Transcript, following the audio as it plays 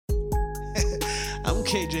I'm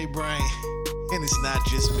KJ Bryant, and it's not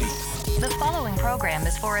just me. The following program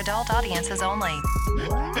is for adult audiences only. This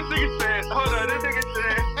nigga said, hold on, this nigga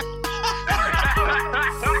said.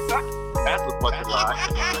 That's a fucking lie.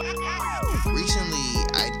 Recently,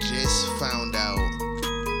 I just found out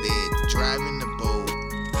that driving the boat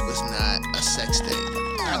was not a sex thing.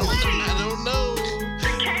 I don't know. The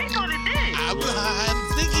cake or the dick? I'm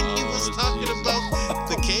thinking he was talking about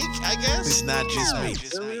the cake, I guess. It's not just me.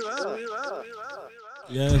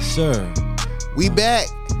 Yes, sir. We back.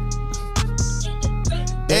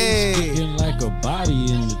 Hey. Hey. Kicking like a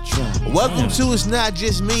body in the trunk. Welcome to It's Not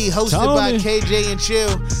Just Me, hosted by KJ and Chill.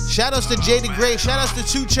 Shout outs to Jay the Great. Shout outs to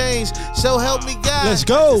 2 Chainz. So help me God. Let's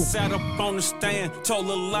go. Sat up on the stand, told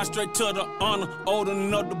a lie straight to the honor. Old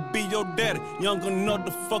enough to be your daddy, young enough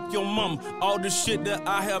to fuck your mama. All the shit that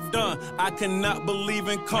I have done, I cannot believe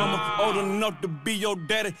in karma. Old enough to be your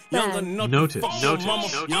daddy, young enough to fuck your mama.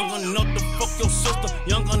 Young enough to fuck your sister,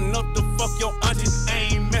 young enough to fuck your auntie.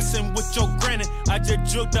 Ain't messing with your granny, I just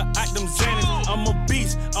juked the item Xanax. I'm a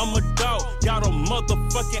beast, I'm a dog, got a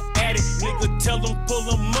motherfucking addict. Nigga tell them pull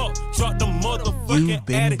them up, drop the motherfucking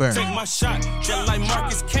addict. burned. Take my shot, just like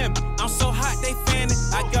Marcus Camby. I'm so hot they fanning.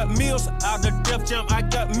 I got meals out of Def Jam, I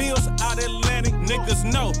got meals out Atlantic. Niggas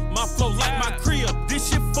know my flow like my crib. This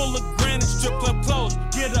shit full of granite, strip club clothes,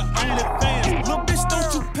 get a OnlyFans. Little bitch,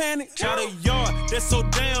 don't you panic. Got a yard that's so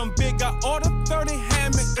damn big, I ordered 30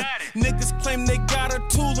 hammocks. Niggas claim they got a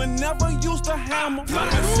tool and never used a hammer. I've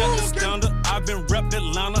been set the standard, I've been repped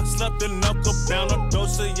Atlanta, slept in a cabana,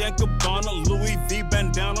 Dolce & Gabbana, Louis V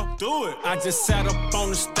bandana. Do it. I just sat up on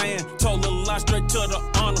the stand, told a lie straight to the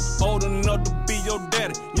honor. Old enough to be your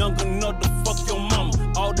daddy, young enough to fuck your mama.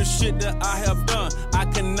 All the shit that I have done, I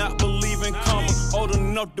cannot believe in karma. Old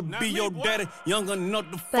enough to be your daddy, young enough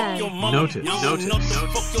to fuck your mama. Young enough to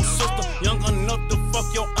fuck your sister, young enough to fuck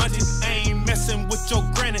your auntie. Ain't messing with your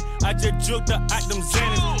granny, I just juked the item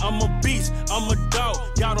Xanax. I'm a beast, I'm a dog,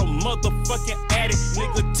 got a motherfucking addict.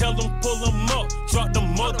 Nigga tell them pull them up, drop the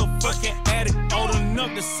motherfucking addict. Old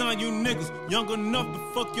enough to sign you niggas, young enough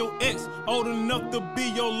to fuck your ex. Old enough to be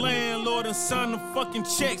your landlord and sign the fucking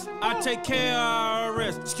checks. I take care of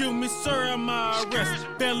IRS, excuse me sir, I'm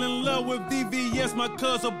IRS. Fell in love with VVS, my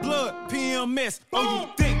cousin blood, PMS. Oh you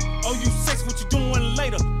thick, oh you sex, what you doing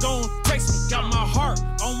later? Gon' text me, got my heart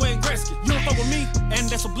on Wayne Gretzky. You don't fuck with me, and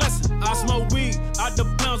that's a blessing. I smoke weed out the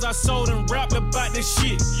pounds I sold and rapped about this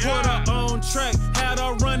shit. Put her on track, had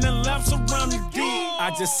her running laps around the D.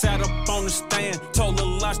 I just sat up on the stand, told a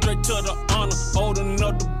lie straight to the honor. Old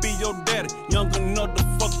enough to be your daddy, young enough to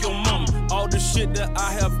fuck your mama. All the shit that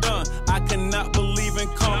I have done, I cannot believe in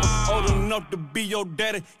karma. Old enough to be your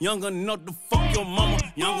daddy, young enough to fuck your mama.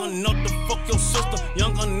 Young enough to fuck your sister,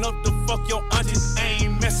 young enough to fuck your auntie.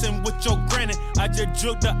 Ain't messing with your granny, I just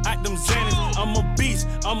juked the item Xanax. I'm a beast,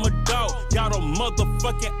 I'm a dog, got a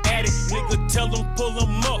motherfucking addict. Nigga tell them pull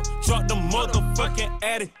them up, drop the motherfucking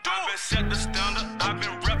addict. I've been set the standard, I've been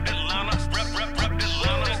repped Atlanta, rep Atlanta.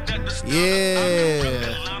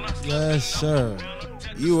 Yeah. Yes, sir.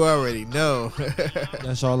 You already know.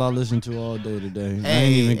 That's all I listen to all day today. I Hey,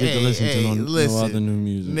 ain't even get to listen to no listen, other new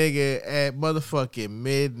music. Nigga, at motherfucking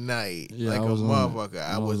midnight, Yeah, like I a was on motherfucker. it.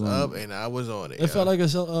 I was up and I was on it. It felt like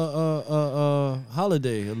a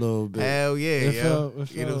holiday a little bit. Hell yeah, It yo.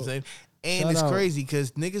 felt- You know what I'm saying? And Shout it's out. crazy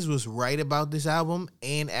because niggas was right about this album,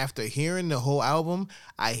 and after hearing the whole album,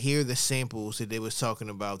 I hear the samples that they was talking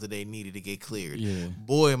about that they needed to get cleared. Yeah.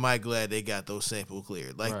 Boy, am I glad they got those samples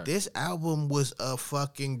cleared. Like, Right. this album was a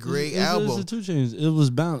fucking great It's album. a 2 Chainz. It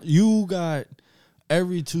was bound. You got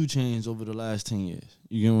every 2 Chainz over the last 10 years.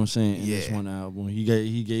 You get what I'm saying? In this Yeah. one album, he gave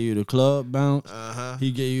you the club bounce. Uh-huh.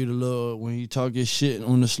 He gave you the little when he talk his shit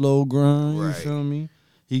on the slow grind. You Right. feel me?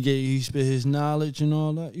 He spit his knowledge and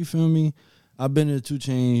all that. You feel me? I've been a 2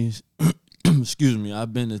 Chainz. Excuse me.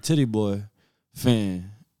 I've been a Titty Boy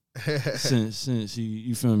fan since he.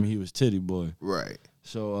 You feel me? He was Titty Boy. Right.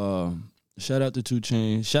 So shout out to 2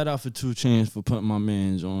 Chainz. Shout out for 2 Chainz for putting my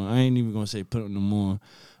mans on. I ain't even gonna say putting them on,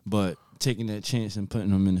 but taking that chance and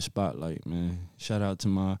putting them in the spotlight, man. Shout out to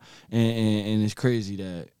my and it's crazy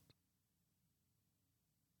that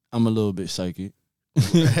I'm a little bit psychic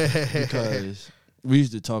because we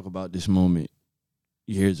used to talk about this moment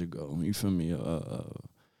years ago. You feel me?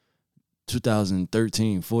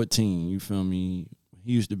 2013, 14. You feel me?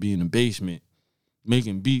 He used to be in the basement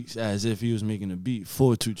making beats as if he was making a beat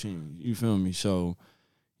for 2 Chainz. You feel me? So,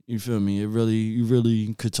 you feel me? You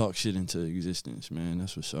really could talk shit into existence, man.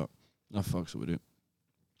 That's what's up. I fucks with it.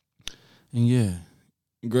 And yeah,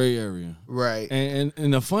 gray area. Right.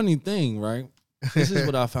 And the funny thing, right? This is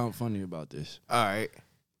what I found funny about this. All right.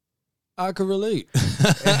 I could relate.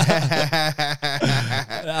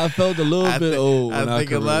 I felt a little bit old. When I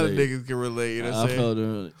think a lot of relate. niggas can relate. You know what I I'm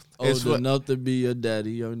saying? felt old enough to be a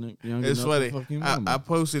daddy, young It's enough funny. to fucking I mama.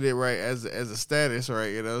 posted it right as a status, right?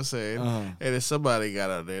 You know what I'm saying? And then somebody got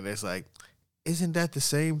out there and it's like, isn't that the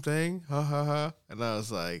same thing? Ha ha ha. And I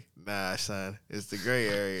was like, nah, son, it's the gray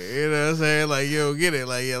area. You know what I'm saying? Like, you don't get it.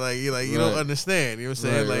 Like you don't understand. You know what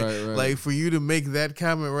I'm saying? Like for you to make that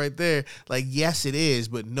comment right there, like, yes, it is,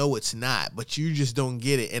 but no, it's not. But you just don't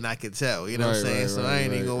get it, and I can tell. You know what I'm saying? So I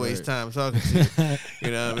ain't even gonna waste time talking to you.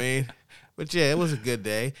 You know what I mean? But yeah, it was a good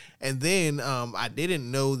day. And then I didn't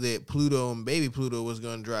know that Pluto and Baby Pluto was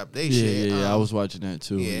gonna drop their shit. Yeah, I was watching that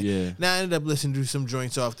too. Yeah. Now I ended up listening to some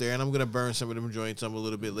joints off there, and I'm gonna burn some of them joints a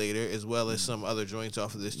little bit later, as well as some other joints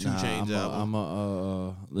off of this 2 Chainz album. I'm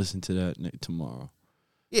gonna listen to that tomorrow.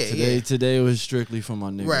 Yeah, Today was strictly for my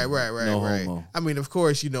nigga. Right. No homo. I mean, of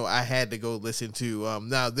course, I had to go listen to.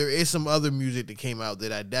 Now there is some other music that came out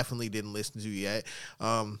that I definitely didn't listen to yet.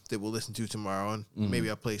 That we'll listen to tomorrow, and maybe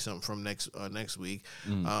I'll play something from next week.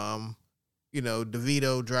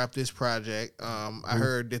 DeVito dropped this project. I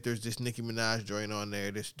heard that there's this Nicki Minaj joint on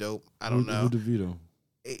there that's dope. I don't know. Who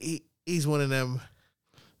DeVito? He's one of them.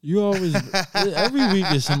 You always every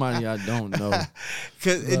week is somebody I don't know.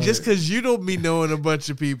 Just because you don't be knowing a bunch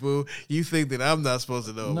of people, you think that I'm not supposed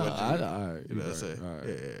to know a bunch of people. All right. You know what I'm saying?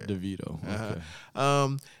 Yeah.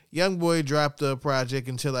 DeVito. Okay. Young Boy dropped a project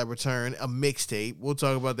Until I Return, a mixtape. We'll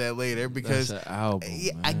talk about that later because that's an album.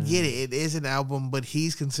 I get it. It is an album, but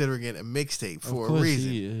he's considering it a mixtape for a reason.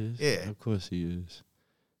 He is. Yeah. Of course he is.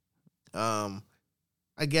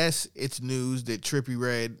 I guess it's news that Trippie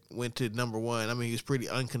Redd went to number 1. I mean, he was pretty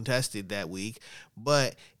uncontested that week,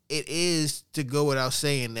 but it is to go without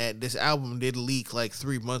saying that this album did leak like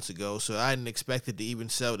 3 months ago, so I didn't expect it to even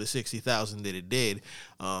sell the 60,000 that it did.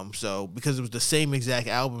 So because it was the same exact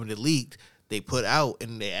album that leaked, they put out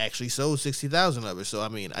and they actually sold 60,000 of it. So I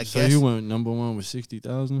mean, I guess. So he went number 1 with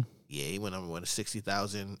 60,000. Yeah, he went number 1 with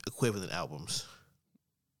 60,000 equivalent albums.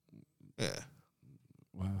 Yeah.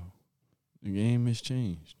 Wow. The game has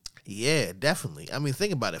changed. Yeah, definitely. I mean,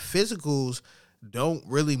 think about it. Physicals don't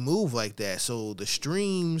really move like that. So the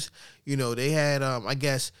streams, they had, I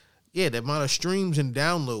guess, the amount of streams and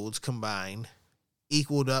downloads combined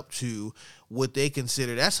equaled up to what they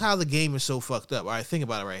consider. That's how the game is so fucked up. All right, think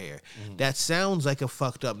about it right here. Mm-hmm. That sounds like a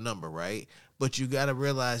fucked up number, right? But you got to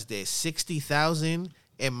realize that 60,000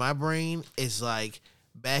 in my brain is like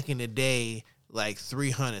back in the day, like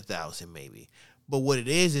 300,000 maybe. But what it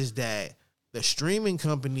is that the streaming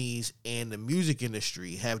companies and the music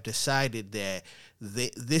industry have decided that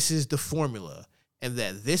this is the formula and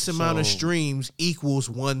that this amount of streams equals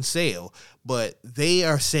 1 sale. But they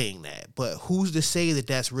are saying that. But who's to say that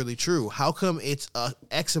that's really true? How come it's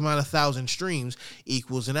X amount of 1,000 streams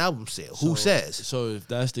equals an album sale? Who says? So if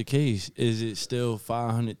that's the case, is it still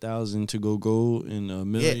 500,000 to go gold and $1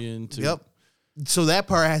 million to... Yep. So that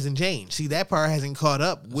part hasn't changed. See, that part hasn't caught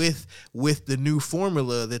up with the new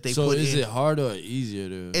formula that they put in. So is it harder or easier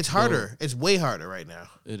to... It's harder. It's way harder right now.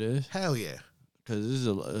 It is? Hell yeah. Because this is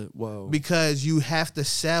a... Well... Because you have to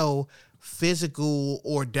sell physical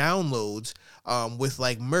or downloads with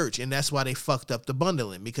like merch, and that's why they fucked up the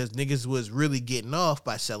bundling, because niggas was really getting off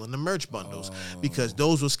by selling the merch bundles because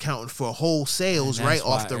those was counting for whole sales right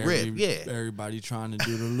off the rip. Yeah, everybody trying to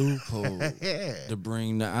do the loophole to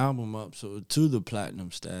bring the album up to the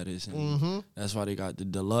platinum status, and that's why they got the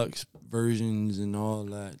deluxe versions and all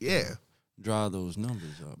that. Yeah. Draw those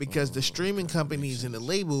numbers up because the streaming companies and the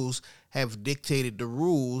labels have dictated the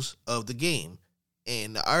rules of the game,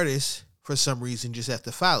 and the artists for some reason just have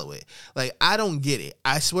to follow it. Like, I don't get it.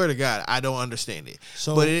 I swear to God, I don't understand it.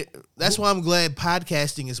 But that's why I'm glad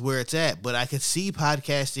podcasting is where it's at. But I could see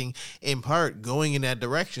podcasting in part going in that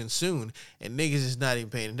direction soon, and niggas is not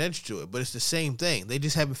even paying attention to it. But it's the same thing. They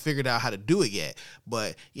just haven't figured out how to do it yet.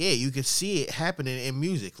 But yeah, you could see it happening in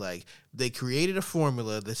music. Like, they created a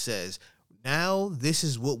formula that says, now this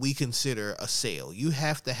is what we consider a sale. You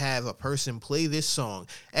have to have a person play this song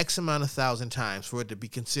X amount of 1,000 times for it to be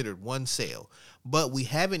considered 1 sale. But we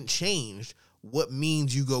haven't changed what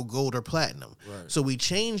means you go gold or platinum. Right. So we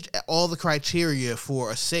changed all the criteria for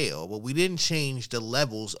a sale, but we didn't change the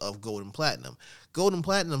levels of gold and platinum. Gold and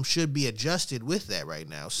platinum should be adjusted with that right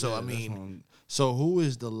now. So, yeah, I mean... So who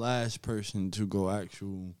is the last person to go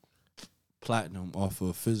actual platinum off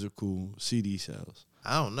of physical CD sales?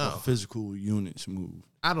 I don't know. Physical units moved.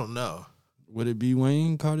 I don't know. Would it be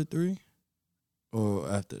Wayne Carter 3? Or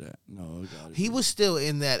after that? No, he was still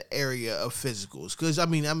in that area of physicals. Because, I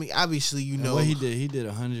mean, obviously, you know. What he did? He did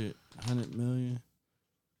 100 million?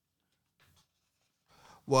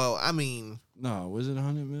 Well, I mean. No, was it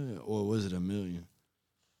 100 million? Or was it $1 million?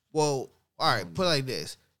 Well, all right, put it like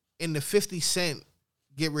this. in the 50 Cent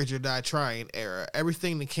Get Rich or Die Trying era,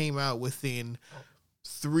 everything that came out within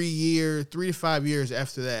 3 to 5 years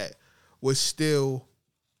after that was still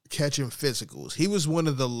catching physicals. He was one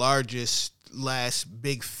of the last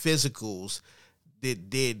big physicals that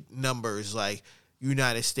did numbers like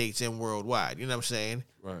United States and worldwide. You know what I'm saying?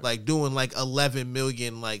 Right. Like doing like 11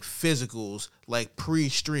 million like physicals, like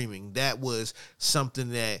pre-streaming. That was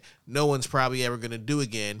something that no one's probably ever going to do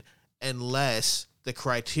again unless the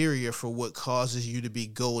criteria for what causes you to be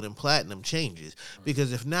gold and platinum changes.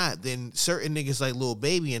 Because if not, then certain niggas like Lil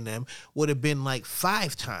Baby and them would have been like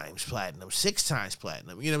 5 times platinum, 6 times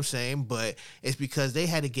platinum. You know what I'm saying? But it's because they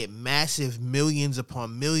had to get massive millions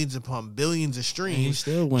upon billions of streams. And he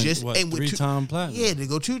still went, just, what, 3 times platinum? Yeah, to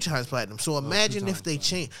go 2 times platinum. So imagine if they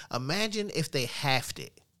platinum. imagine if they halved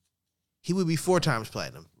it. He would be 4 times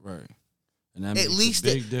platinum. Right. And that At makes least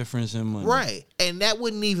a big difference in money. Right. And that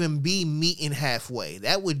wouldn't even be meeting halfway.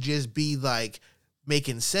 That would just be like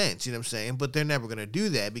making sense, you know what I'm saying? But they're never going to do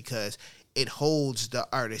that because it holds the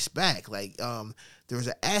artist back. Like there's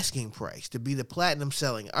an asking price. To be the platinum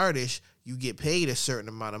selling artist, you get paid a certain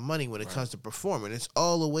amount of money when it comes to performing. It's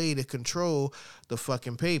all a way to control the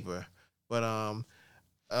fucking paper. But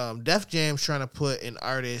Def Jam's trying to put an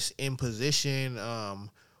artist in position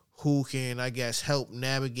who can, I guess, help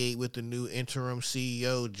navigate with the new interim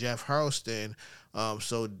CEO, Jeff Harleston.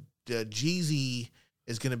 So Jeezy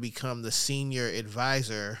is going to become the senior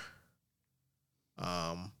advisor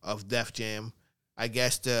of Def Jam, I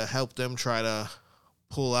guess, to help them try to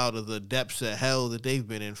pull out of the depths of hell that they've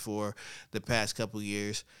been in for the past couple of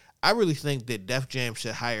years. I really think that Def Jam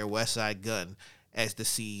should hire Westside Gunn as the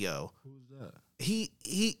CEO. Who's that?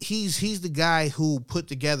 He's the guy who put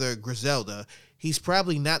together Griselda. He's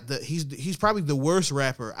probably not he's probably the worst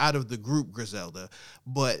rapper out of the group Griselda,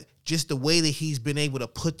 but just the way that he's been able to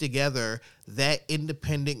put together that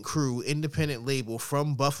independent crew, independent label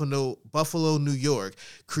from Buffalo, New York,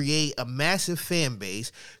 create a massive fan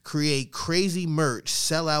base, create crazy merch,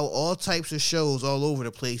 sell out all types of shows all over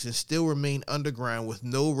the place, and still remain underground with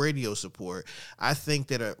no radio support. I think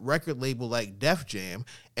that a record label like Def Jam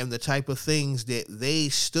and the type of things that they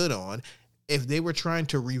stood on, if they were trying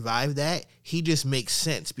to revive that, he just makes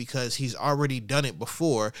sense because he's already done it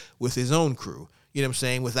before with his own crew. You know what I'm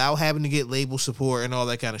saying? Without having to get label support and all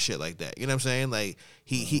that kind of shit like that. You know what I'm saying? Like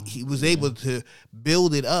he was able to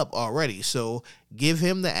build it up already. So give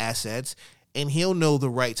him the assets and he'll know the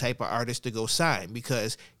right type of artist to go sign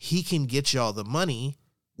because he can get y'all the money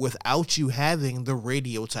without you having the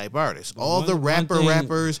radio type artists. All the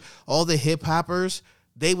rappers, all the hip hoppers,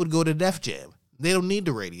 they would go to Def Jam. They don't need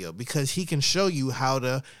the radio because he can show you how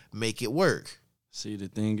to make it work. See, the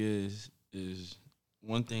thing is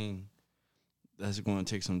one thing that's going to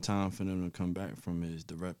take some time for them to come back from is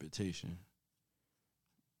the reputation.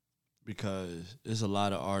 Because there's a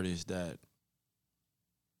lot of artists that,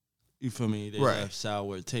 you feel me, they have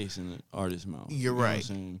sour taste in the artist's mouth. You're right.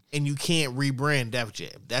 And you can't rebrand Def Jam.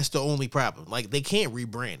 That's the only problem. Like, they can't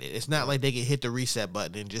rebrand it. It's not like they can hit the reset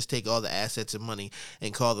button and just take all the assets and money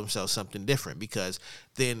and call themselves something different because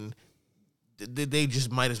then they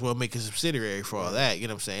just might as well make a subsidiary for all that. You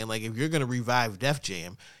know what I'm saying? Like, if you're going to revive Def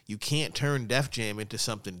Jam, you can't turn Def Jam into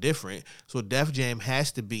something different. So Def Jam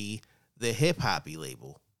has to be the hip-hoppy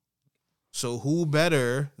label. So who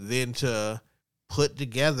better than to put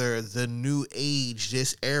together the new age,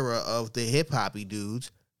 this era of the hip-hoppy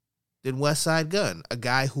dudes than Westside Gunn, a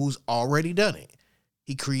guy who's already done it.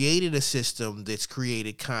 He created a system that's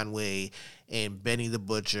created Conway and Benny the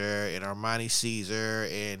Butcher and Armani Caesar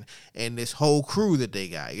and this whole crew that they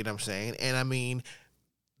got, you know what I'm saying? And I mean,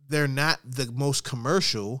 they're not the most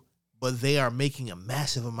commercial, but they are making a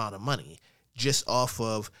massive amount of money just off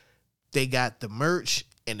of they got the merch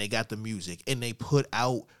and they got the music and they put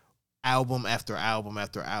out album after album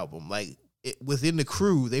after album. Like within the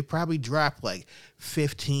crew, they probably drop like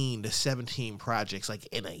 15 to 17 projects like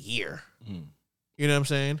in a year. You know what I'm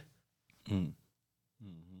saying?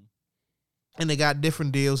 And they got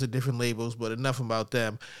different deals at different labels, but enough about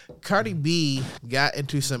them. Cardi B got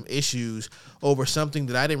into some issues over something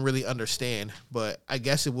that I didn't really understand, but I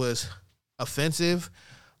guess it was offensive.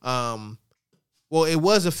 Well, it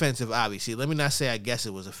was offensive, obviously. Let me not say I guess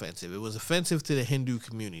it was offensive. It was offensive to the Hindu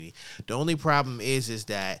community. The only problem is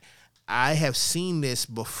that I have seen this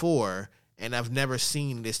before, and I've never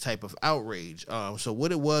seen this type of outrage. So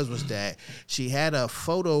what it was that she had a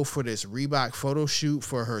photo for this Reebok photo shoot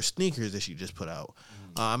for her sneakers that she just put out.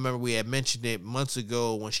 I remember we had mentioned it months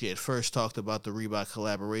ago when she had first talked about the Reebok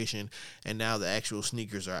collaboration, and now the actual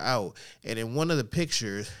sneakers are out. And in one of the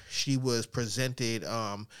pictures, she was presented,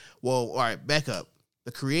 well, all right, back up.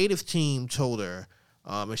 The creative team told her,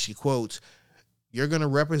 And she quotes, "You're going to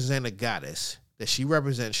represent a goddess, that she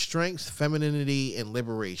represents strength, femininity, and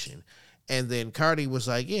liberation." And then Cardi was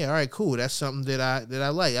like, "Yeah, all right, cool. That's something that I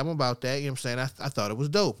like. I'm about that." You know what I'm saying? I thought it was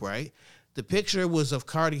dope, right? The picture was of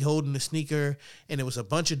Cardi holding the sneaker, and it was a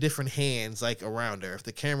bunch of different hands like around her. If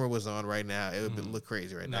the camera was on right now, it would look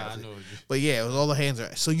crazy right now. I know. But yeah, it was all the hands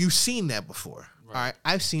around. So you've seen that before. Right. All right,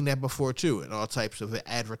 I've seen that before too, in all types of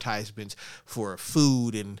advertisements for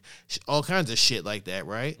food and all kinds of shit like that,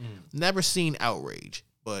 right? Never seen outrage.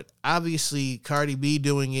 But obviously, Cardi B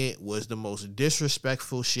doing it was the most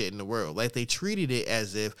disrespectful shit in the world. Like, they treated it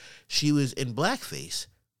as if she was in blackface.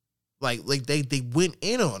 Like they went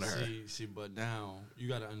in on her. See, but now you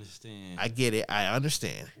gotta understand. I get it. I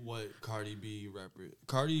understand what Cardi B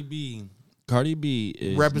Cardi B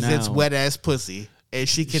is represents now, wet ass pussy, and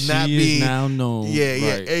she cannot she be is now known. Yeah,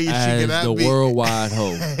 yeah. Right, She as cannot the be worldwide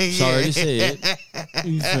hoe. Sorry to say it.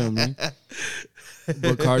 You feel me?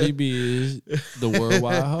 But Cardi B is the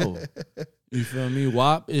worldwide hoe. You feel me?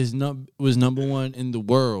 WAP was number one in the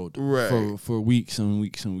world for weeks and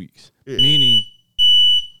weeks and weeks. Yeah. Meaning.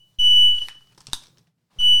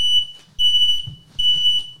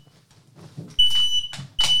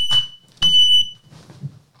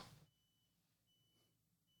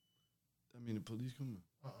 The police coming?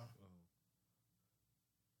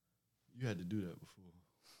 You had to do that before.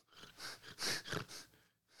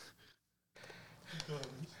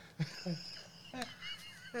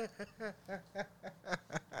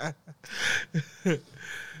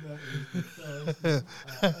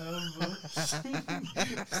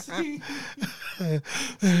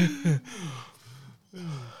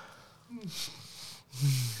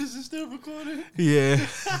 Is it still recording? Yeah.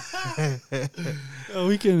 Oh,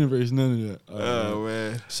 we can't erase none of that. Oh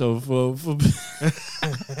man. So for for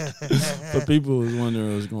people who's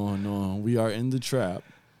wondering what's going on, we are in the trap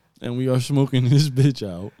and we are smoking this bitch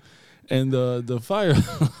out. And the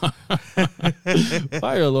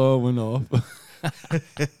fire alarm went off.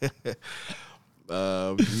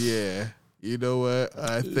 Yeah. You know what?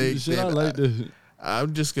 I think Should I like this?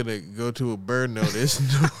 I'm just gonna go to a burn notice.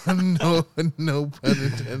 No pun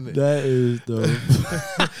intended. That is the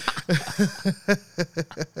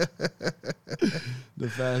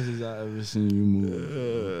fastest I ever seen you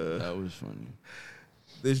move. That was funny.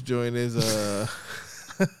 This joint is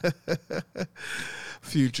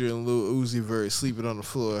Future and Lil Uzi Vert sleeping on the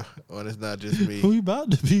floor on It's Not Just Me. We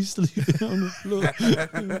about to be sleeping on the floor.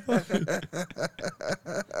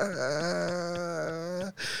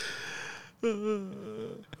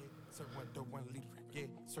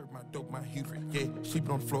 Serve my dope, my heater, yeah.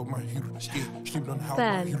 Sleeping on the floor, my heater, yeah. Sleeping on the house,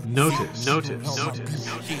 Ben. my heater. Notice.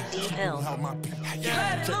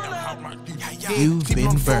 You've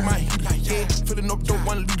been burned. Filling up dope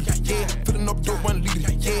 1 liter, yeah. Filling up dope 1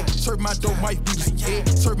 liter, yeah. Serve my dope, white beaters, yeah.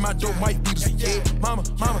 Serve my dope, white beaters, yeah. Mama,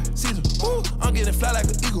 Caesar, woo. I'm getting fly like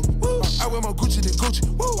an eagle, woo. I wear more Gucci than Gucci,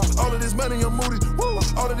 woo. All of this money, I'm moody, woo.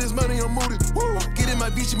 All of this money, I'm moody, woo. Get in my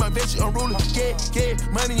beach, my veggie, I'm rolling, yeah.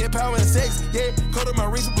 Money and power and sex, yeah. Cut up my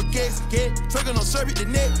wrist with gas, yeah. Trigger no serve it the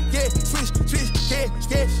neck, yeah. Switch, yeah.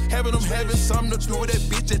 Having something to do with that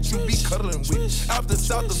bitch that you be cuddling with. Out the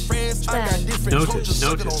south of France, I got different cultures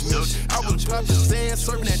sucking on me. I was popping sand,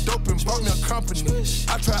 serving that dope and bought me a company.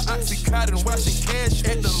 I try Oxycontin and washing cash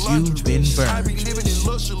at the laundry. You've been burned. I be living in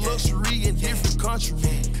luxury in different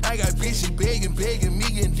countries. I got bitches begging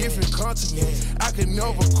me in different continents. I could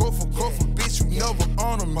never go for bitch who never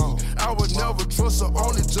honor me. I would never trust her,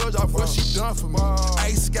 only judge off what she done for me.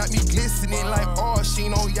 Ice got me glistening like she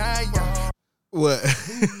no yaya. What?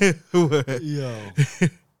 Yo,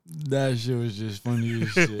 that shit was just funny as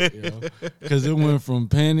shit, yo. Because it went from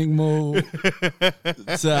panic mode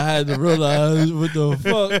to I had to realize what the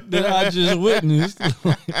fuck that I just witnessed.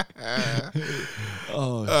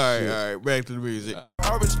 All right, back to the music. I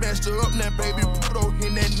already smashed her up now, baby Pluto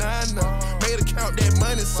in that 9. Made her count that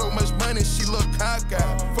money, so much money, she look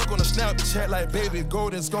cockeyed. Fuck on the Snapchat like baby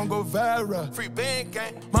gold, it's gon' go viral. Free band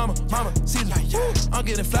gang, mama, see like yeah. I'm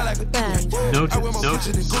getting fly like a yeah. I wear my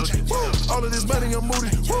Gucci than Gucci. Woo. All of this money, I'm moody.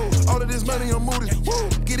 Woo. All of this money, I'm moody. Woo.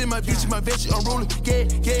 Get in my bitch, my veggie, I'm rolling. Yeah.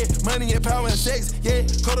 Money and power and sex, yeah.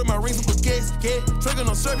 Cut up my rings with gas, yeah. Trigger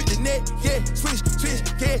no serve it the net, yeah. Switch,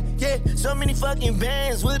 yeah. So many fucking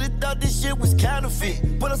bands, would've thought this shit was counterfeit.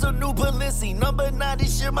 Put on some new Balenci, number 9,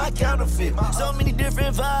 this shit my counterfeit. So many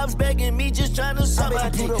different vibes begging me, just trying to suck my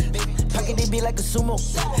dick. Pocket Rockin' they be like a sumo.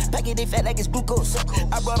 Pack it, they fat like it's glucose.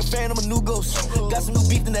 I brought a fan, I'm a new ghost. Got some new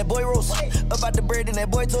beef in that boy roast. About the bread in that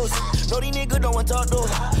boy toast. No, these niggas don't want talk though.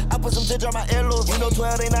 I put some touch on my earlobes. You know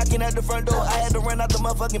 12, they knocking at the front door. I had to run out the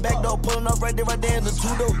motherfucking back door. Pulling up right there in the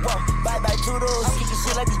two-door. Bye-bye, two-doors. I'm kicking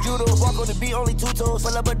shit like it's judo. Walk on the beat, only two toes.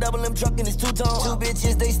 Fill up a double M truck and it's two-tone. Two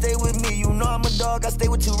bitches, they stay with me. You know I'm a dog, I stay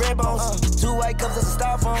with two red bones. Two white cups, that's a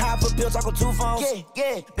styrofoam. Half a pill, talk on two phones.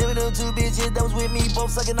 Yeah. Them two bitches that was with me,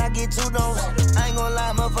 both sucking, I get two dones. I ain't gonna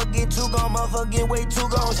lie, motherfucker get too gone, motherfucker get way too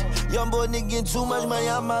gone. Young boy nigga getting too much money,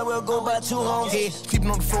 I might well go buy two homes. Yeah,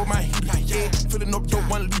 sleeping on the floor, my heater. Yeah, filling up dope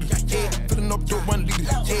 1 liter. Yeah, filling up dope 1 liter.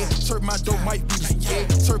 Yeah, serve my dope might beat us. Yeah,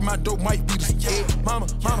 serve my dope might beat us. Yeah, mama,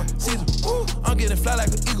 Caesar. Woo, I'm getting fly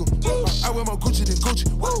like an eagle. Woo, I wear more Gucci than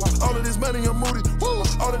Gucci. Woo, all of this money I'm moody. Woo,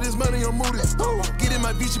 all of this money I'm moody. Woo, get in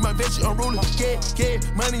my beach and my veggie unruly. Yeah,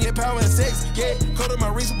 money and power and sex. Yeah, cut up my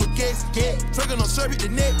rings with gas. Yeah, trucking on service the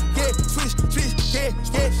neck. Yeah, swish. Yeah,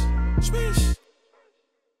 swish.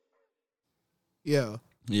 Yo.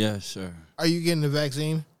 Yes, sir. Are you getting the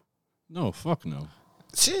vaccine? No, fuck no.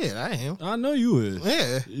 Shit, I am. I know you is.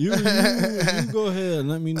 Yeah. You go ahead and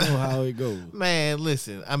let me know how it goes. Man,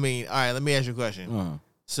 listen. I mean, all right, let me ask you a question.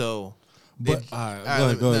 So, go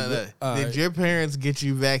ahead. Did your parents get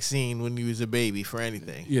you vaccine when you was a baby for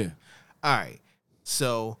anything? Yeah. All right.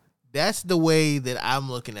 So, that's the way that I'm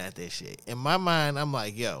looking at this shit. In my mind, I'm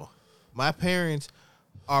like, yo, my parents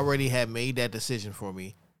already had made that decision for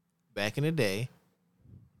me back in the day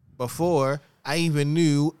before I even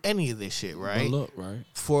knew any of this shit, right? Well, look, right.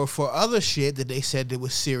 For other shit that they said that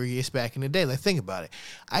was serious back in the day. Like, think about it.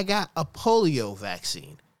 I got a polio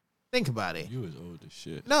vaccine. Think about it. You was old as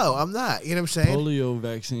shit. No, I'm not. You know what I'm saying? Polio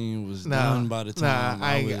vaccine was done by the time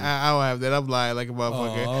I don't have that. I'm lying like a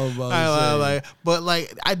motherfucker. I was about to say. But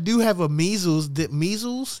like, I do have a measles.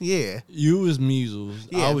 Measles? Yeah. You was measles.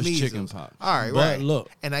 Yeah, I was measles. chickenpox. All right, but right. Look.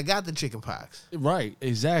 And I got the chickenpox. Right,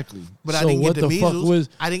 exactly. But so I didn't what get the measles.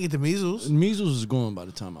 Fuck I didn't get the measles. Measles was going by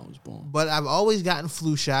the time I was born. But I've always gotten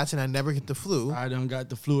flu shots, and I never get the flu. I done got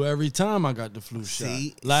the flu every time I got the flu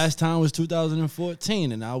See? shot. Last time was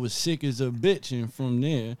 2014, and I was sick as a bitch. And from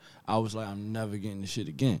there, I was like, I'm never getting the shit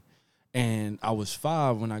again. And I was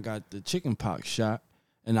 5 when I got the chickenpox shot,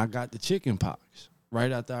 and I got the chickenpox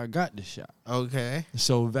right after I got the shot. Okay.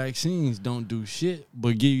 So vaccines don't do shit,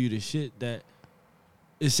 but give you the shit that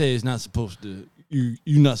it says it's not supposed to. You're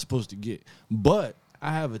not supposed to get. But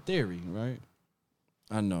I have a theory, right?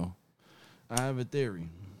 I know. I have a theory.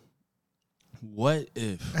 What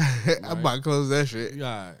if? I'm about to close that shit. All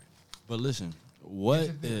right. But listen,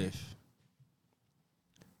 what if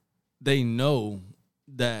they know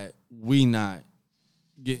that we not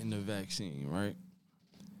getting the vaccine, right?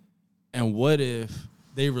 And what if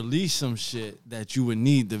they release some shit that you would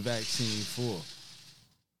need the vaccine for?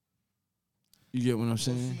 You get what I'm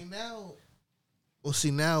saying?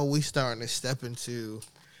 See now we starting to step into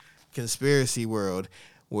conspiracy world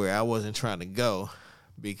where I wasn't trying to go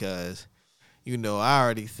because, you know, I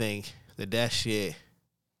already think that shit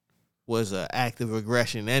was an act of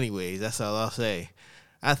aggression anyways. That's all I'll say.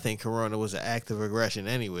 I think Corona was an act of aggression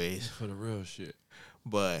anyways. For the real shit.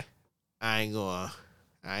 But I ain't gonna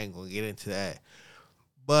get into that.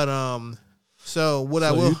 But so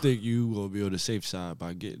you think you will be on the safe side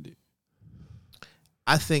by getting it?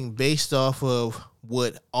 I think based off of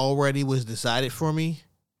what already was decided for me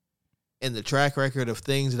and the track record of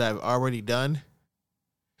things that I've already done,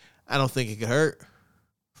 I don't think it could hurt.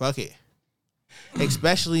 Fuck it.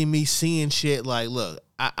 Especially me seeing shit like, look,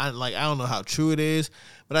 I don't know how true it is,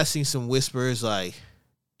 but I seen some whispers like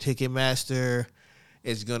Ticketmaster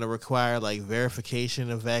is gonna require like verification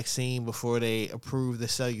of vaccine before they approve to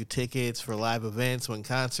sell you tickets for live events when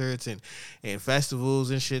concerts and festivals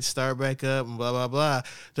and shit start back up and blah blah blah.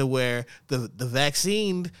 To where the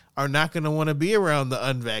vaccinated are not gonna want to be around the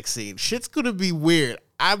unvaccinated. Shit's gonna be weird.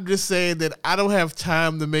 I'm just saying that I don't have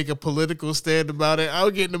time to make a political stand about it.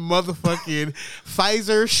 I'm getting the motherfucking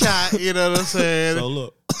Pfizer shot, you know what I'm saying? So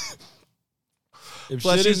look, if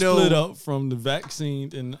Plus, shit is you know, split up from the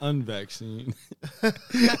vaccinated and the unvaccinated,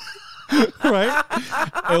 right?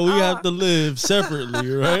 And we have to live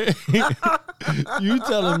separately, right? You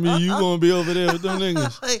telling me you gonna be over there with them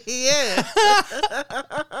niggas? Yeah.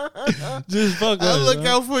 Just fuck I'll us. look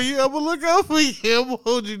out for you. I'm gonna look out for you. I'm gonna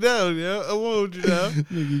hold you down, yo. I'm gonna hold you down.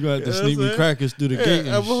 Nigga, you gonna have to You know sneak what I'm me crackers through the Yeah, gate and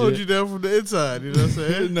I'm gonna hold shit. you down from the inside. You know what I'm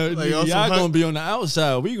saying? No, Like nigga, on some y'all gonna Hun- be on the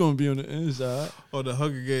outside. We gonna be on the inside. on the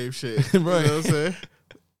Hunger Games shit. Right. You know what I'm saying?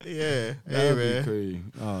 Yeah. Hey, That'd be man. crazy.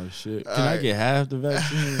 Oh shit! All Can I right. get half the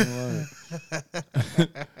vaccine?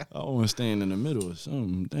 I want to stand in the middle or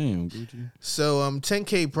something. Damn, Gucci. So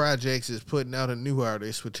 10K Projects is putting out a new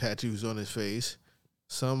artist with tattoos on his face.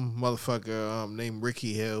 Some motherfucker named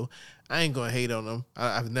Ricky Hill. I ain't gonna hate on him.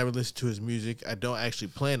 I've never listened to his music. I don't actually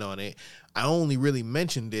plan on it. I only really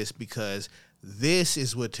mentioned this because this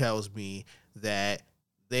is what tells me that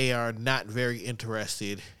they are not very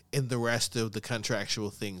interested in the rest of the contractual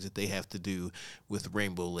things that they have to do with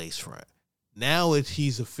Rainbow Lace Front. Now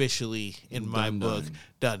he's officially, in my book,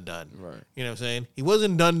 done. Right. You know what I'm saying? He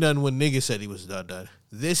wasn't done when niggas said he was done.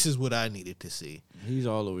 This is what I needed to see. He's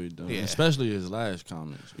all the way done. Yeah. Especially his last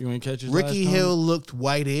comments. You ain't catch his Ricky last Hill comment? looked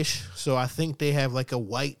whitish, so I think they have like a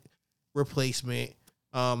white replacement.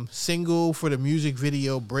 Single for the music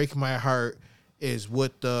video, "Break My Heart," is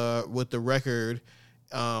what the record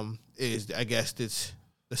is. I guess it's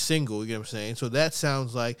the single, you know what I'm saying? So that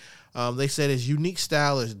sounds like, they said his unique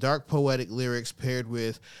style is dark poetic lyrics paired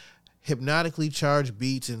with hypnotically charged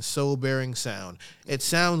beats and soul-bearing sound. It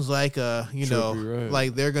sounds like Trippy, right.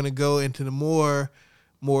 like they're gonna go into the more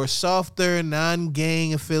softer,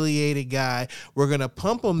 non-gang affiliated guy. We're gonna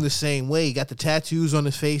pump him the same way. He got the tattoos on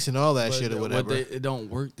his face and all that shit or whatever. It don't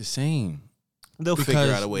work the same. They'll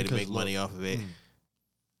figure out a way to because make look, money off of it.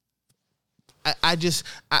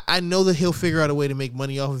 I know that he'll figure out a way to make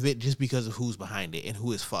money off of it just because of who's behind it and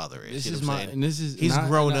who his father is. He's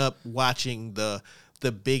grown up watching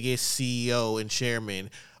the biggest CEO and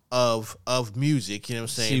chairman of music, you know what I'm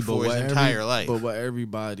saying, for his entire life. But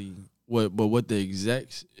what the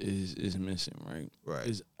execs is missing, right? Right.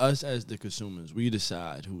 Is us as the consumers. We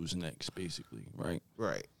decide who's next, basically, right?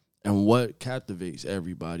 Right. And what captivates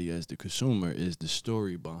everybody as the consumer is the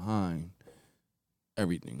story behind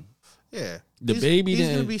everything. Yeah. He's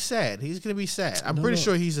gonna be sad. He's gonna be sad. I'm pretty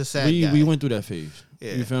sure he's a sad guy. We went through that phase.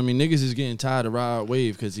 Yeah. You feel me? Niggas is getting tired of Rod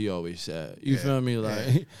Wave because he always sad. You feel me?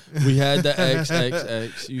 Like we had the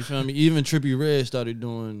XXX. You feel me? Even Trippie Redd started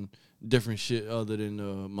doing different shit other than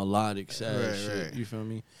the melodic sad shit. Right. You feel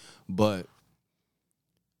me? But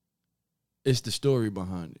it's the story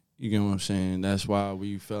behind it. You get what I'm saying? That's why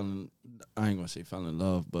we I ain't gonna say fell in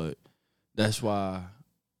love, but that's why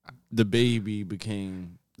the baby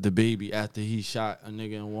became the baby after he shot a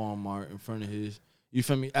nigga in Walmart in front of his. You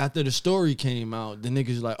feel me? After the story came out, the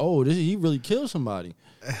niggas like, oh, he really killed somebody.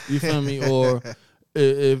 You feel me? Or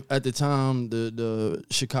if at the time the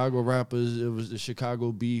Chicago rappers, it was the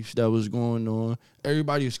Chicago beef that was going on.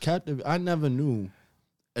 Everybody was captive. I never knew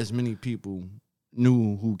as many people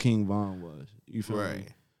knew who King Von was. You feel me?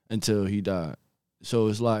 Until he died. So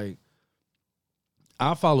it's like,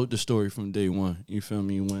 I followed the story from day one. You feel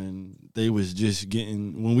me? When they was just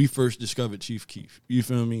when we first discovered Chief Keef. You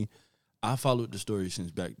feel me? I followed the story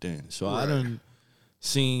since back then. So I done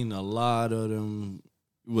seen a lot of them,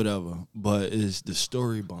 whatever. But it's the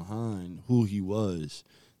story behind who he was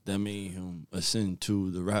that made him ascend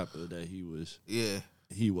to the rapper that he was. Yeah.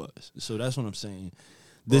 He was. So that's what I'm saying.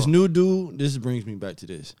 This new dude, this brings me back to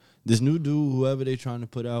this. This new dude, whoever they trying to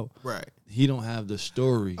put out, he don't have the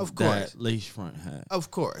story that Lace Front had.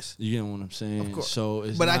 Of course. You get what I'm saying? Of course. So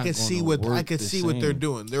it's but not I can see what they're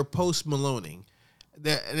doing. They're post Maloning.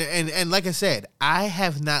 And like I said, I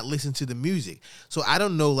have not listened to the music, so I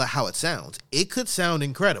don't know how it sounds. It could sound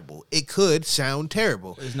incredible. It could sound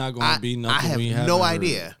terrible. It's not going to be nothing. I have no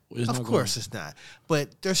idea. Of course, it's not.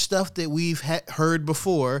 But there's stuff that we've heard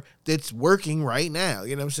before that's working right now.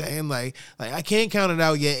 You know what I'm saying? Like I can't count it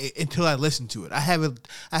out yet until I listen to it. I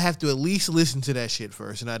have to at least listen to that shit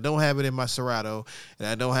first, and I don't have it in my Serato, and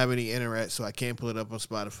I don't have any internet, so I can't pull it up on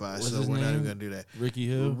Spotify. What's so his we're name? not even gonna do that. Ricky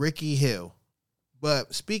Hill. Ricky Hill.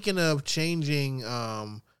 But speaking of changing,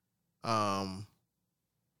 your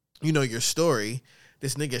story,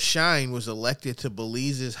 this nigga Shine was elected to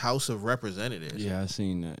Belize's House of Representatives. Yeah, I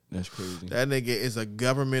seen that. That's crazy. That nigga is a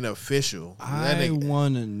government official. I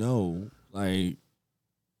want to know, like,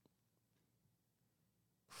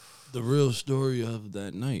 the real story of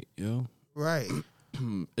that night, yo. Right.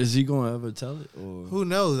 Is he gonna ever tell it, or who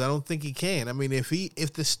knows? I don't think he can. I mean,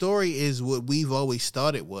 if the story is what we've always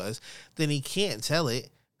thought it was, then he can't tell it.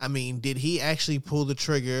 I mean, did he actually pull the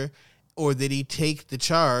trigger, or did he take the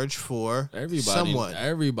charge for someone?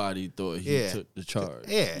 Everybody thought he took the charge.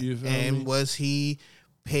 Yeah, and was he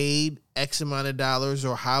paid X amount of dollars,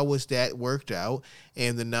 or how was that worked out?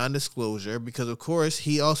 And the non-disclosure, because of course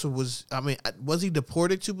he also was. I mean, was he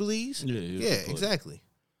deported to Belize? Yeah, exactly.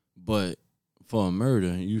 But for a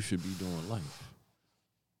murder, you should be doing life.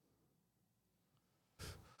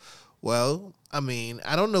 Well, I mean,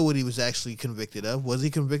 I don't know what he was actually convicted of. Was he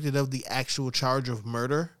convicted of the actual charge of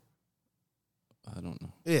murder? I don't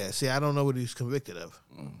know. Yeah, see, I don't know what he's convicted of.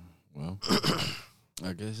 Well,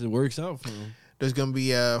 I guess it works out for him. There's going to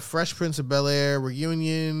be a Fresh Prince of Bel-Air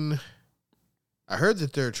reunion. I heard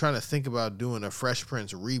that they're trying to think about doing a Fresh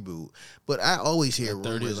Prince reboot, but I always hear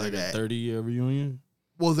rumors like that. a 30-year reunion?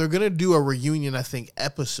 Well, they're going to do a reunion, I think,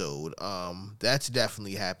 episode. That's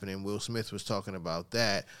definitely happening. Will Smith was talking about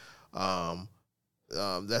that.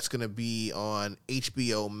 That's going to be on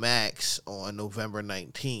HBO Max on November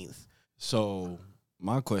 19th. So,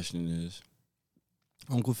 my question is,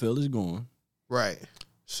 Uncle Phil is gone. Right.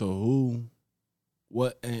 So,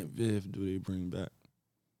 what Aunt Viv do they bring back?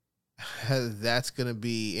 That's going to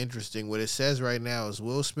be interesting. What it says right now is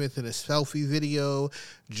Will Smith in a selfie video,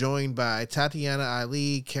 joined by Tatiana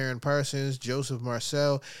Ali, Karen Parsons, Joseph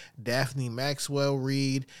Marcel, Daphne Maxwell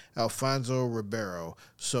Reed, Alfonso Ribeiro.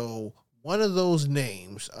 So one of those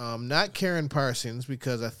names, not Karen Parsons,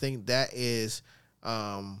 because I think that is,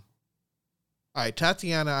 all right,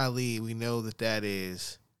 Tatiana Ali, we know that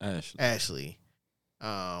is Ashley.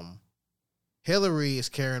 Hillary is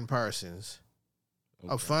Karen Parsons. Okay.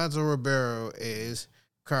 Alfonso Ribeiro is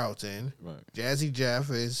Carlton. Right. Jazzy Jeff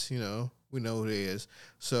is, we know who it is.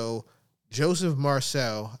 So Joseph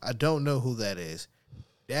Marcel, I don't know who that is.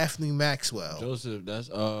 Daphne Maxwell. Joseph, that's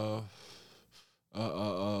what's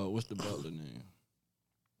the butler name?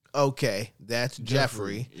 Okay, that's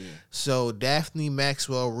Jeffrey. Yeah. So Daphne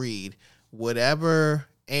Maxwell Reed, whatever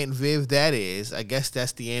Aunt Viv that is, I guess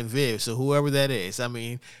that's the Aunt Viv. So whoever that is, I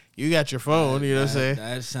mean, you got your phone, you know what I'm saying?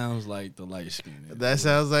 That sounds like the light skin. That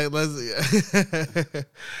sounds like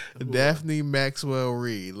Daphne Maxwell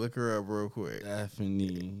Reed. Look her up real quick.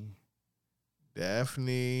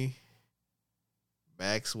 Daphne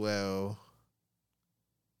Maxwell.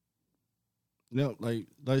 No, like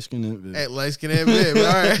light skin Aunt Viv. At light skin Aunt Viv. All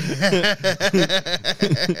right.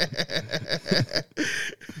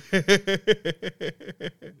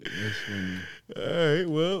 All right,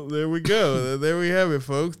 well, there we go. There we have it,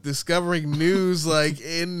 folks. Discovering news like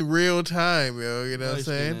in real time, yo. You know what I'm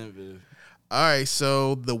saying? All right,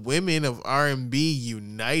 so the women of R&B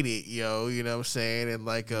united, yo. You know what I'm saying? In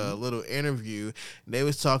like a little interview, and they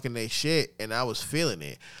was talking their shit, and I was feeling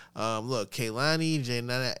it. Look, Kehlani,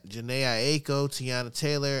 Janae Aiko, Tiana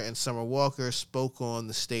Taylor, and Summer Walker spoke on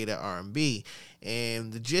the state of R&B,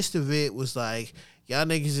 and the gist of it was like, y'all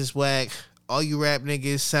niggas is whack. All you rap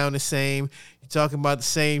niggas sound the same. You talking about the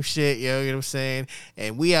same shit, yo, you know what I'm saying?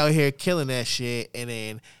 And we out here killing that shit. And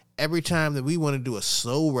then every time that we want to do a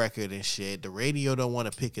soul record and shit, the radio don't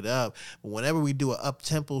want to pick it up. But whenever we do an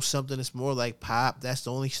up-tempo, something that's more like pop, that's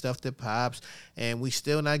the only stuff that pops. And we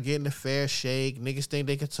still not getting a fair shake. Niggas think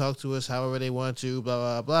they can talk to us however they want to, blah,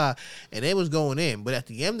 blah, blah. And they was going in. But at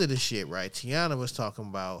the end of the shit, right, Tiana was talking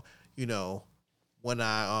about, when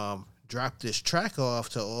I drop this track off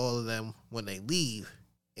to all of them when they leave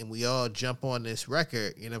and we all jump on this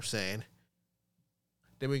record, you know what I'm saying?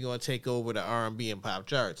 Then we're going to take over the R&B and pop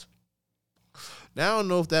charts. Now, I don't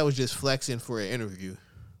know if that was just flexing for an interview,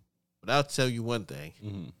 but I'll tell you one thing.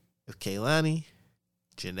 Mm-hmm. If Kehlani,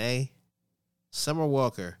 Janae, Summer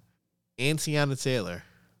Walker, and Tiana Taylor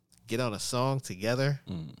get on a song together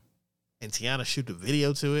and Tiana shoot the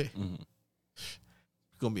video to it, it's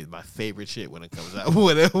going to be my favorite shit when it comes out.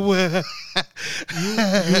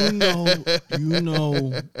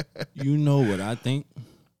 You know what I think?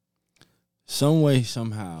 Some way,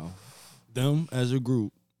 somehow, them as a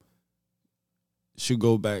group should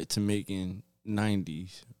go back to making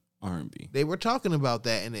 90s R&B. They were talking about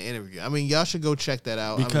that in the interview. I mean, y'all should go check that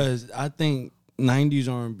out. Because I think 90s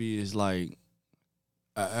R&B is like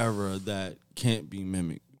an era that can't be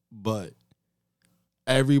mimicked. But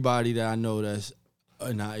everybody that I know that's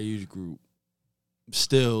in our age group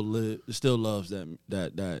still loves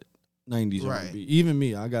that 90s right. R&B. Even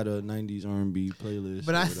me, I got a 90s R&B playlist.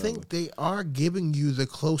 But I think they are giving you the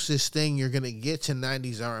closest thing you're going to get to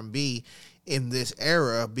 90s R&B in this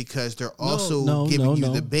era because they're also giving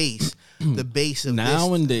you the base. The base of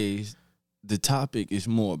nowadays, the topic is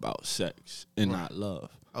more about sex and not love.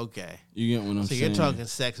 Okay. You get what I'm saying? So you're talking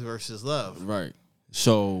sex versus love. Right.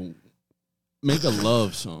 So make a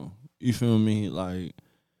love song. You feel me? Like,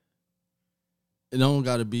 it don't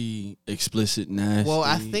gotta be explicit, nasty. Well,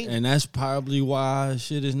 I think, and that's probably why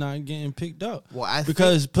shit is not getting picked up. Well,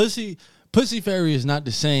 because Pussy Fairy is not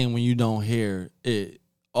the same when you don't hear it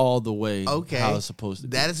all the way Okay, how it's supposed to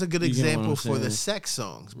be. that is a good You get what example I'm for the saying? sex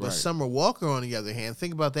songs. But Right. Summer Walker, on the other hand,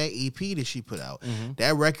 think about that EP that she put out. Mm-hmm.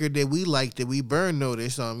 That record that we liked, that we burned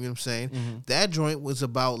noticed, you know what I'm saying? Mm-hmm. That joint was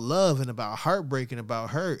about love and about heartbreak and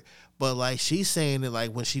about hurt. But like she's saying that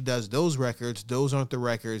like when she does those records, those aren't the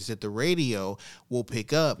records that the radio will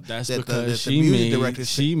pick up. That's that because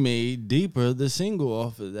she made Deeper the single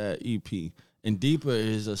off of that EP. And Deeper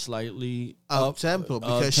is a slightly up tempo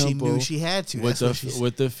because she knew she had to. with That's what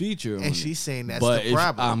with the feature on and it. she's saying that's But the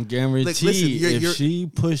problem. I'm guaranteed Look, listen, if she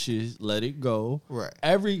pushes Let It Go, right.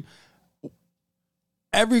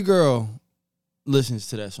 Every girl listens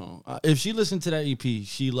to that song. If she listens to that EP,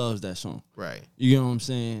 she loves that song. Right. You know what I'm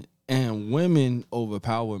saying? And women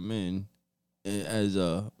overpower men as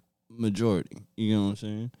a majority. You know what I'm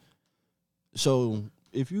saying? So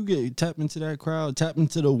if you get tap into that crowd, tap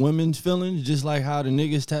into the women's feelings, just like how the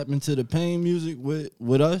niggas tap into the pain music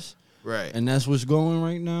with us. Right. And that's what's going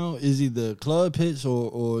right now, is either club hits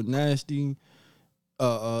or nasty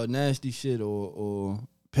shit or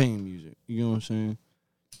pain music. You know what I'm saying?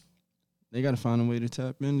 They gotta find a way to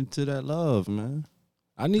tap into that love, man.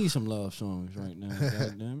 I need some love songs right now.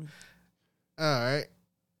 God damn it. All right.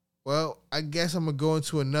 Well, I guess I'm gonna go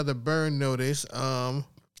into another burn notice.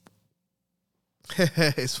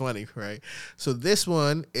 It's funny, right? So this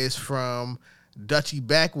one is from Dutchy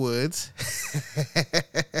Backwxxds.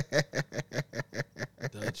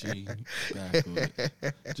 Dutchy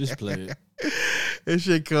Backwxxds. Just play it. This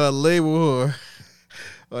shit called Label Whore.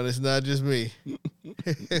 Oh, it's not just me. You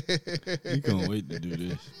can't wait to do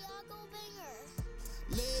this.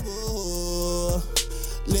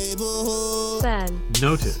 Ben.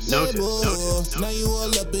 Notice. Now you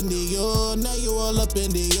all up in the yo. Now you all up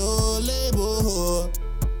in the yo. Label.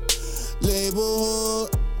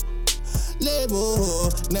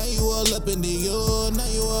 Now you all up in the yo. Now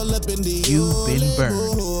you all up in the yo. You've been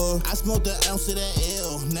burned. I smoked an ounce of that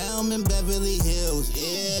L. Now I'm in Beverly Hills.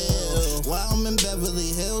 Yeah. While I'm in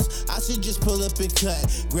Beverly Hills, I should just pull up and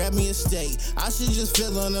cut. Grab me a steak. I should just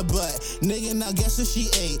fill on her butt. Nigga, now guess what she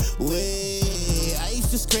ate? Wait, I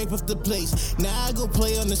used to scrape up the place. Now I go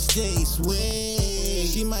play on the stage. Wait,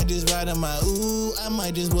 she might just ride on my ooh. I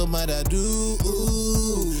might just, what might I do?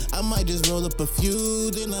 Ooh, I might just roll up a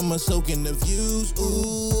few. Then I'ma soak in the views.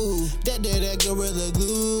 Ooh, that gorilla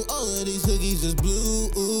glue. All of these cookies is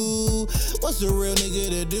blue. Ooh, what's a real nigga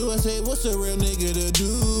to do? I say, what's a real nigga to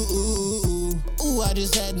do? Ooh, I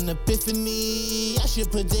just had an epiphany. I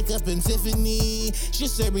should put dick up in Tiffany.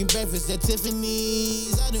 She's serving breakfast at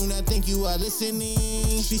Tiffany's. I do not think you are listening.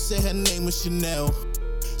 She said her name was Chanel.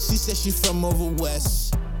 She said she from over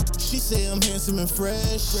west. She say I'm handsome and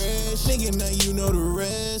fresh. Nigga, now you know the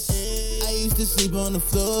rest. I used to sleep on the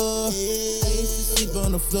floor. Now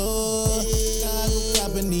I go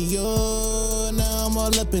cop in the yard. Now I'm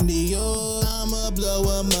all up in the yard. I'ma blow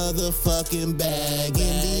a motherfucking bag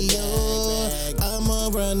in the yard. I'ma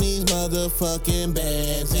run these motherfucking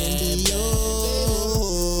bags in the yard.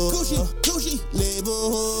 Gucci,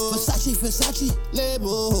 label. Versace,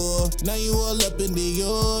 label. Now you all up in the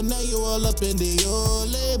yard. Now you all up in the yard.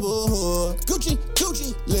 Label. Gucci,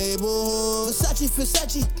 label.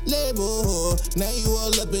 Versace, label. Now you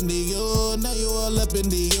all up in the yard. Now you all up in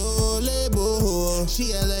the yard. Label.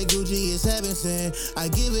 She act like Gucci is heaven sent. I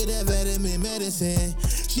give it that vitamin medicine.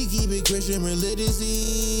 She keep it Christian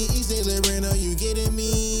religiously. East Laurent, are you getting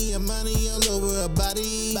me? I'm money all over her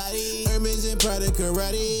body. Hermes and Prada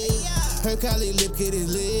karate. Her collie lip kit is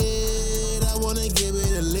lit. I wanna give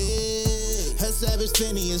it a lick. Her savage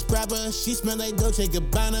fanny is proper. She smell like Dolce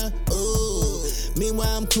Gabbana. Ooh.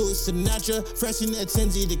 Meanwhile, I'm cool as Sinatra. Fresh in that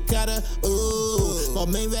Tenzi Decada. Ooh.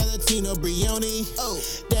 Balmain Valentino Brioni. Oh.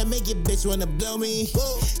 That make your bitch wanna blow me.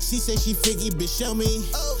 Whoa. She say she freaky, bitch, show me.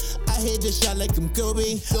 Oh. I hit the shot like I'm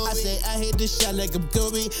Kobe. I say I hit the shot like I'm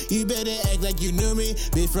Kobe. You better act like you knew me.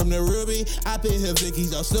 Bitch from the Ruby. I pay her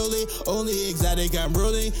Vickies all slowly. Only exotic I'm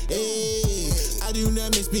rolling. Hey, I do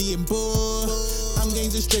not miss being poor. I'm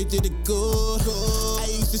gangster straight to the core. I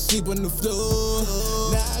used to sleep on the floor.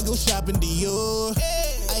 Now I go shopping Dior.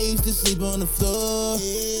 I used to sleep on the floor.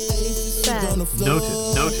 Notice. I go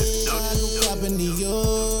shopping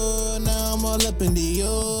Dior. Now I'm all up in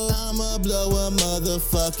Dior. I'ma blow a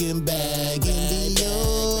motherfucking bag in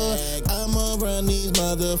Dior. I'ma run these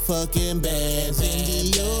motherfucking bags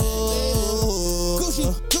in Dior.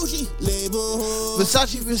 Gucci, label.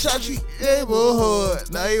 Versace, label.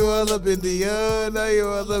 Now you all up in the yard. Now you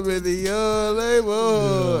all up in the yard.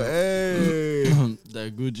 Label. Hey.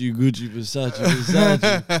 That Gucci, Versace.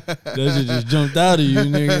 That shit just jumped out of you,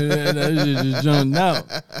 nigga. That shit just jumped out.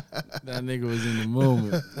 That nigga was in the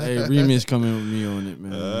moment. Hey, Remix coming with me on it,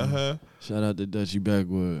 man. Shout out to Dutchy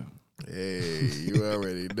Backwxxds. Hey, you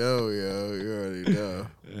already know, yo. You already know.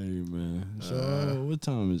 Hey, man. So, what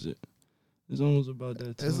time is it? It's almost about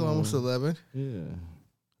that time. It's almost 11. Yeah.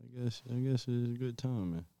 I guess it's a good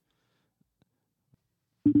time, man.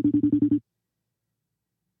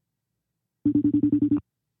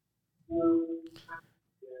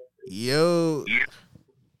 Yo.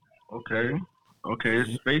 Okay,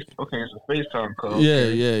 it's a FaceTime call.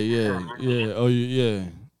 Yeah. Oh, yeah.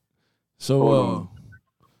 So,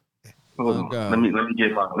 Hold on. Let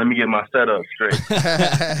me get my setup straight.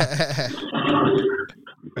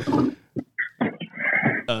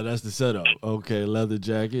 Oh, that's the setup. Okay, leather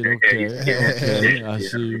jacket. Okay. I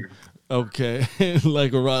see. Okay,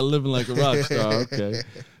 like living like a rock star. Okay,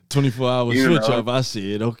 24-hour switch up. I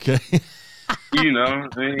see it. Okay. You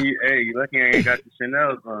lucky I ain't got the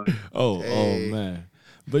Chanel's on. Oh man.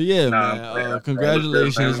 But yeah, man.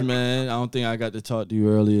 Congratulations, man. I don't think I got to talk to you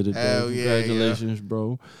earlier today. Hell Congratulations,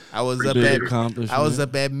 bro. I was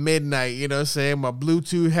up at midnight, you know what I'm saying? My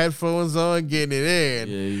Bluetooth headphones on, getting it in.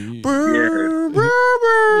 You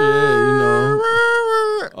know,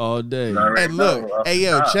 all day. And look, hey,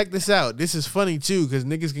 yo, check this out. This is funny, too, because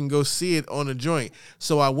niggas can go see it on the joint.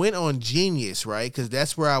 So I went on Genius, right? Because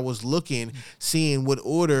that's where I was looking, seeing what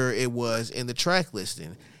order it was in the track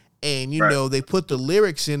listing. And, you know, they put the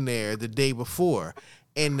lyrics in there the day before.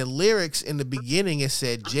 And the lyrics in the beginning, it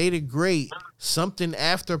said, Jada Great, something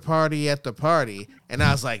after party at the party. And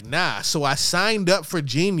I was like, nah. So I signed up for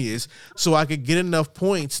Genius so I could get enough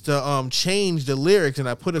points to change the lyrics. And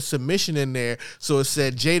I put a submission in there. So it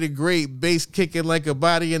said, Jada Great, bass kicking like a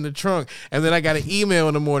body in the trunk. And then I got an email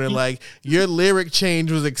in the morning like, your lyric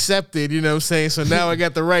change was accepted. You know what I'm saying? So now I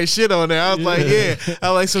got the right shit on there. I was like, yeah.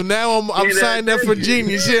 I was like, so now I'm signed up for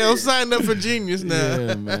Genius. Yeah, I'm signed up for Genius now.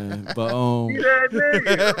 Yeah, man. But,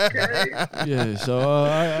 yeah, so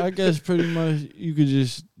I guess pretty much you could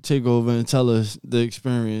just take over and tell us the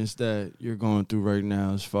experience that you're going through right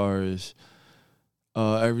now as far as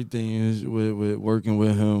everything is with working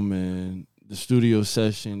with him and the studio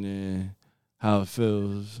session and how it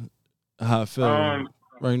feels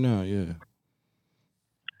right now. Yeah,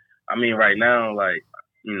 I mean, right now, like,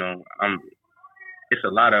 you know, it's a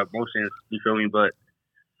lot of emotions, you feel me, but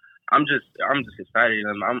I'm just excited.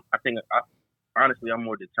 Honestly, I'm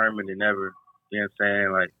more determined than ever. You know what I'm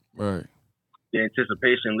saying? Like, right. The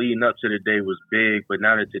anticipation leading up to the day was big, but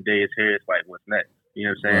now that the day is here, it's like, what's next? You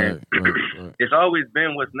know what I'm saying? Right. It's always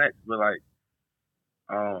been what's next, but like,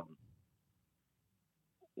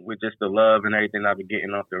 with just the love and everything I've been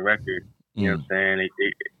getting off the record, you know what I'm saying?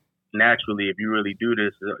 It naturally, if you really do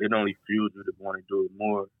this, it only fuels you to want to do it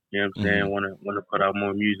more. You know what I'm saying? Want to put out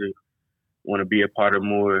more music, want to be a part of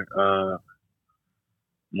more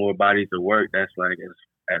bodies of work that's like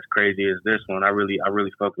as crazy as this one. I really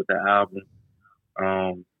fuck with that album.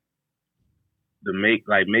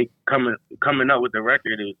 Coming up with the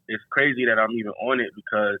record it's crazy that I'm even on it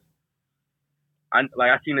because I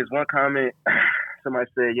seen this one comment.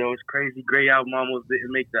 Somebody said, "Yo, it's crazy. Gray album almost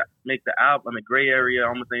didn't make the album. I mean, Gray Area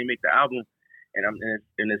almost didn't make the album."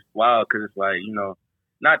 And it's wild because it's like, you know,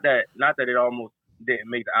 not that it almost didn't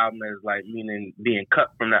make the album as like meaning being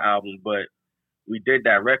cut from the album, but we did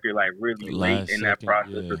that record like really late in that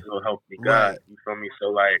process. Yeah. So help me God, right. You feel me? So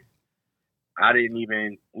like,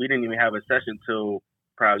 we didn't even have a session till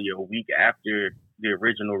probably a week after the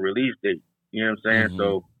original release date. You know what I'm saying?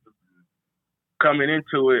 So coming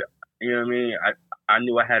into it, you know what I mean? I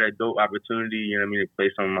knew I had a dope opportunity, you know what I mean, to play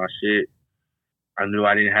some of my shit. I knew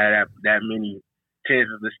I didn't have that many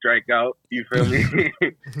chances to strike out. You feel me?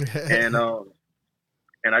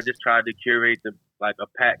 and I just tried to curate a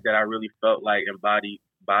pack that I really felt like embodied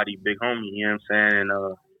Big Homie. You know what I'm saying?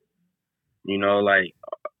 And you know, like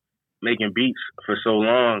making beats for so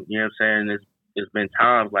long. You know what I'm saying? It's been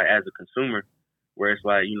times like as a consumer where it's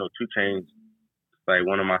like, you know, 2 Chainz like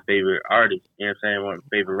one of my favorite artists, you know what I'm saying, one of my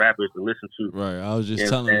favorite rappers to listen to. Right, I was just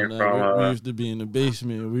telling him that we used to be in the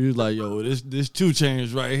basement. We was like, yo, this 2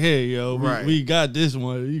 Chainz right here, yo. We got this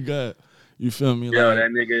one. You feel me? Yo, that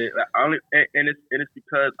nigga. And it's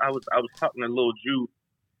because I was talking to Lil Ju.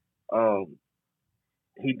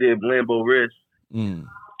 He did Lambo Wrist. He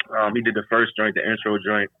did the first joint, the intro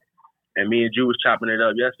joint, and me and Ju was chopping it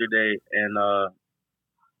up yesterday, and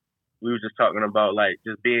we was just talking about like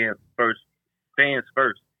just being fans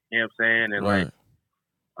first. You know what I'm saying? And like,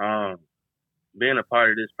 being a part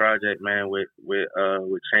of this project, man, with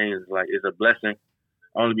Chainz, like, is a blessing,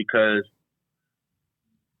 only because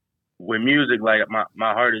with music, like my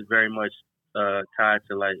heart is very much tied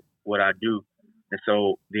to like what I do, and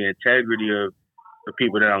so the integrity of the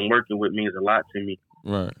people that I'm working with means a lot to me.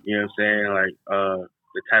 Right. You know what I'm saying? Like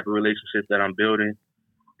the type of relationships that I'm building,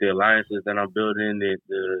 the alliances that I'm building, the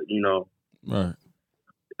you know, right.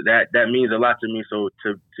 That means a lot to me. So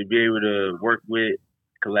to be able to work with,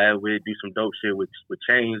 collab with, do some dope shit with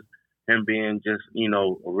Chainz, him being just, you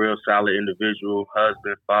know, a real solid individual,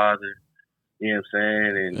 husband, father, you know what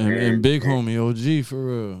I'm saying? And big homie OG for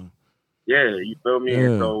real. Yeah, you feel me? Yeah.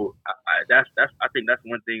 And so I think that's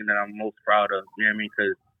one thing that I'm most proud of, you know what I mean?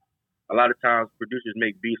 Because a lot of times producers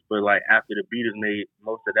make beats, but like after the beat is made,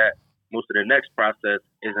 most of the next process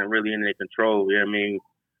isn't really in their control, you know what I mean?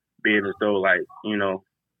 Being as though like, you know,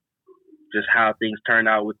 just how things turn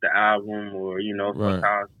out with the album, or you know,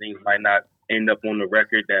 sometimes things might not end up on the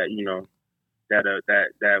record that you know that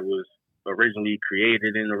was originally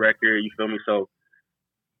created in the record. You feel me? So,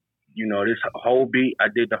 you know, this whole beat, I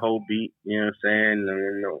did the whole beat. You know what I'm saying?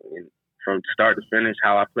 And, you know, and from start to finish,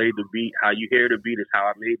 how I played the beat, how you hear the beat is how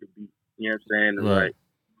I made the beat. You know what I'm saying? And like,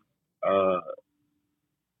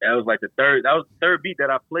 that was the third beat that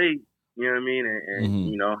I played. You know what I mean? And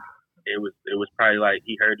you know. It was probably like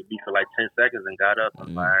he heard the beat for like 10 seconds and got up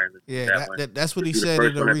and fired. Yeah, that's what he said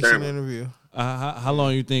in a recent interview. How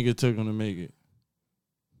long you think it took him to make it?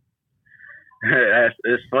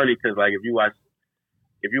 It's funny because like if you watch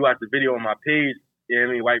the video on my page, you know what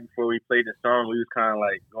I mean, right before we played the song, we was kind of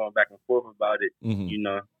like going back and forth about it. You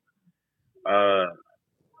know,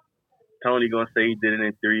 Tony gonna say he did it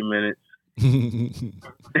in 3 minutes. You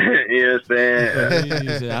know what I'm saying? He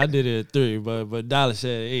said, I did it at 3, but Dollar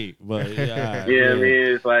said 8. But yeah, I mean,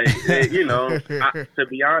 it's like you know, to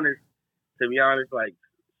be honest, like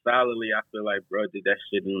solidly, I feel like bro did that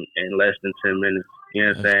shit in less than 10 minutes. You know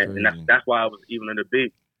what I'm saying? Crazy. And that's why I was even in the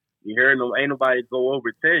beat. You hear no, ain't nobody go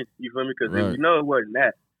over 10. You feel me? Because you know it wasn't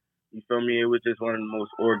that. You feel me? It was just one of the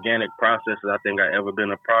most organic processes I think I ever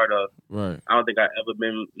been a part of. Right. I don't think I ever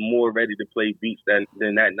been more ready to play beats than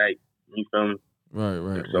that night. You feel me?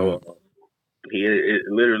 Right. So it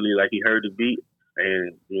literally like he heard the beat,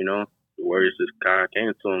 and you know the words just kind of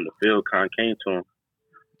came to him. The feel kind of came to him.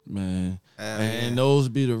 Man, and those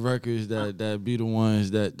be the records that be the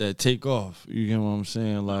ones that take off. You get what I'm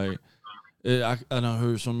saying? Like, I done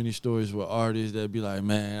heard so many stories with artists that be like,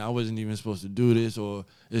 man, I wasn't even supposed to do this, or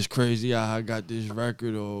it's crazy how I got this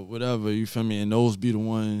record, or whatever. You feel me? And those be the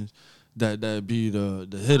ones that be the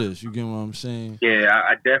hitters. You get what I'm saying? Yeah,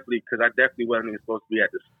 I definitely wasn't even supposed to be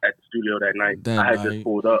at the studio that night. I had just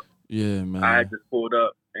pulled up. Yeah, man. I had just pulled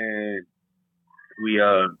up, and we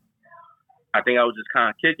I think I was just kind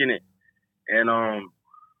of kicking it, and I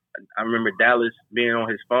remember Dallas being on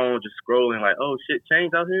his phone just scrolling like, oh shit,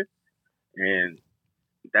 Chainz out here, and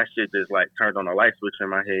that shit just like turned on a light switch in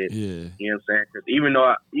my head. Yeah, you know what I'm saying? Because even though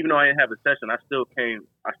I didn't have a session, I still came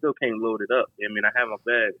loaded up. I mean, I had my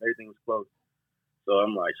bag, everything was closed, so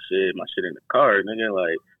I'm like, shit, my shit in the car, nigga,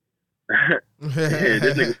 like. Yeah,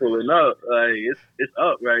 this nigga pulling up, like it's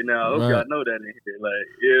up right now. I hope y'all know that in here, like,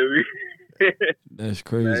 yeah. That's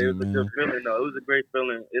crazy, man. It was a good feeling, though. It was a great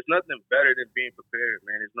feeling. It's nothing better than being prepared,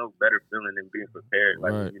 man. There's no better feeling than being prepared.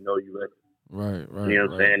 Like when you know you ready. Right. You know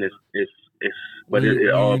what I'm saying? It's but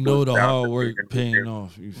it all you know the down hard to work being paying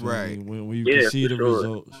off. You feel Right. me? When you can see the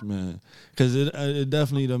results, man. Because it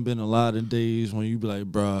definitely done been a lot of days when you be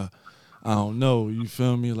like, bruh, I don't know, you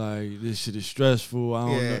feel me? Like, this shit is stressful. I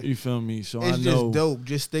don't know, you feel me? So it's I know. Just dope.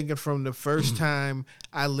 Just thinking from the first time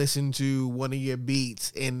I listened to one of your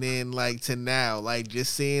beats and then like to now, like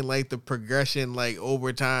just seeing like the progression like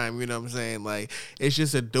over time, you know what I'm saying? Like, it's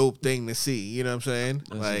just a dope thing to see, you know what I'm saying?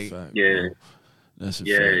 That's like, a fact, yeah. bro. That's a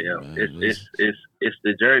yeah, fact, yeah. Man. It's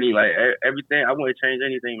the journey. Like everything, I wouldn't change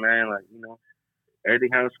anything, man. Like, you know,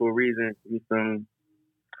 everything happens for a reason. You feel me?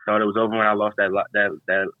 Thought it was over when I lost that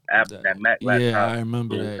Mac laptop. Yeah, I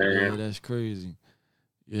remember you know that. Yeah, that's crazy.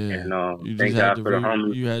 Yeah, and you thank just had God for the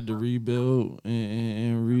homies. You had to rebuild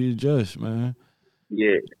and readjust, man.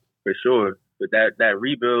 Yeah, for sure. But that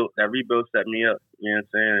rebuild set me up. You know what I'm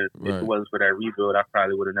saying? Right. If it wasn't for that rebuild, I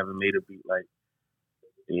probably would have never made a beat like.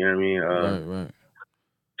 You know what I mean? Right.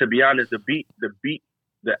 To be honest,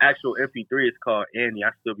 the actual MP3 is called Annie. I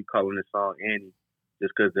still be calling the song Annie.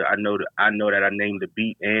 Just because I know that I named the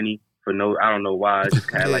beat Annie I don't know why. It just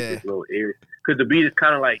kind of like this little eerie. Because the beat is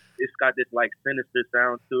kind of like, it's got this like sinister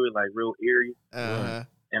sound to it, like real eerie. Uh-huh.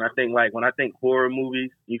 And I think like when I think horror movies,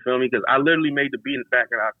 you feel me? Because I literally made the beat back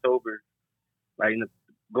in October, like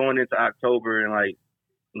going into October, and like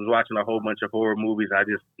was watching a whole bunch of horror movies. I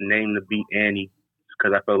just named the beat Annie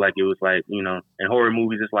because I felt like it was like, you know, in horror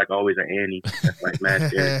movies it's like always an Annie. That's like mad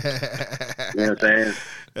scary. You know what I'm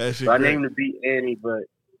saying? So I named the beat Annie, but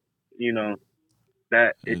you know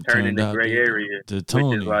that it turned into gray area, to Tony.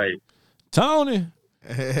 Which is like Tony.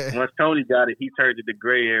 Once Tony got it, he turned it to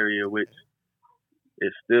gray area, which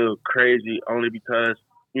it's still crazy only because,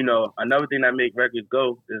 you know, another thing that make records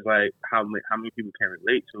go is like how many people can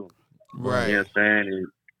relate to them. Right. You know what I'm saying?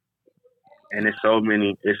 And it's so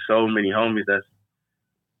many homies that's,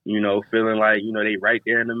 you know, feeling like, you know, they right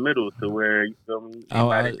there in the middle to where, you feel me, they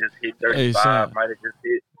might have just hit 35, might have just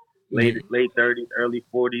hit late 30s, early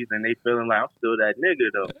 40s, and they feeling like I'm still that nigga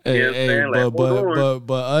though. You know what I'm saying? Like,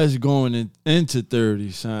 but us going into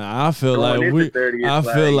 30, son, I feel going like into 30, I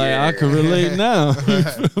feel like I can relate now. You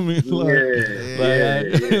feel me?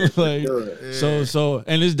 So,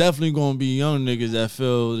 and it's definitely gonna be young niggas that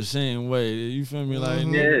feel the same way. You feel me? Like,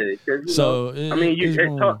 so I mean,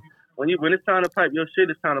 when it's time to pipe your shit,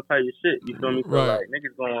 it's time to pipe your shit. You feel me? So like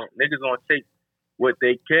niggas gonna take what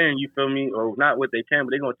they can, you feel me, or not what they can,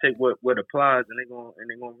 but they're gonna take what applies and they're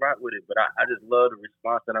gonna rock with it. But I just love the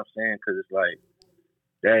response that I'm saying, because it's like,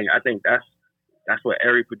 dang, I think that's what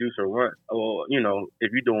every producer wants. Or, you know,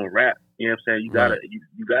 if you're doing rap, you know what I'm saying,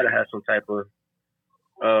 you gotta have some type of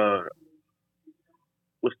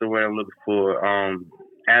what's the word I'm looking for?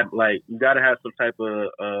 Like you gotta have some type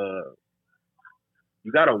of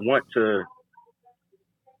you gotta want to.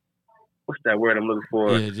 What's that word I'm looking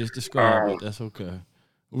for? Yeah, just describe it. That's okay.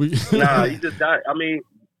 You just got. I mean,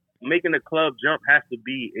 making the club jump has to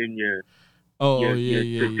be in your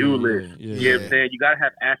to-do list. Yeah. You know what I'm saying? You gotta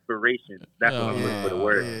have aspirations. That's what I'm looking for the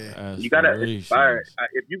word. Yeah. You gotta aspire.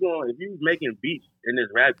 If you making beats in this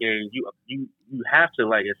rap game, you have to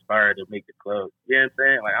like aspire to make the club. You know what I'm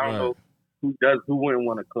saying? Like I don't know who wouldn't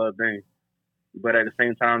want a club thing. But at the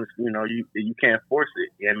same time, you know, you can't force it.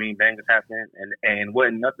 You know what I mean? Bangers happen, and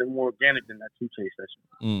wasn't nothing more organic than that 2 Chainz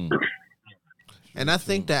session. And I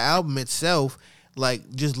think the album itself, like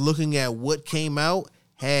just looking at what came out,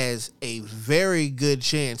 has a very good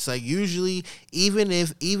chance. Like usually, even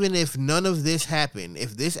if none of this happened,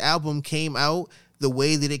 if this album came out the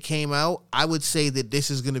way that it came out, I would say that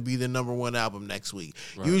this is going to be the number 1 album next week.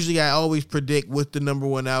 Right. Usually I always predict what the number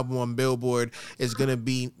 1 album on Billboard is going to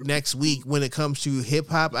be next week when it comes to hip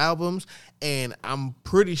hop albums. And I'm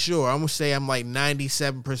pretty sure, I'm going to say I'm like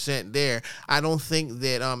 97% there. I don't think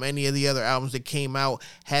that any of the other albums that came out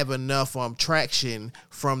have enough traction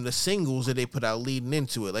from the singles that they put out leading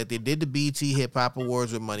into it. Like they did the BET Hip Hop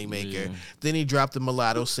Awards with Moneymaker. Yeah. Then he dropped the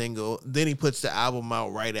Mulatto single. Then he puts the album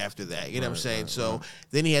out right after that. You know what I'm saying? So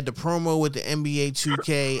then he had the promo with the NBA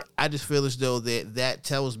 2K. I just feel as though that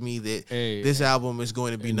tells me that this album is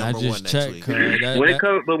going to be number 1 next week. When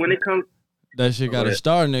it comes... That shit got a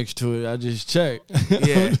star next to it. I just checked.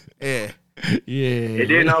 Yeah. It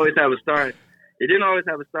didn't always have a star. It didn't always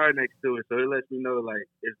have a star next to it, so it lets me know like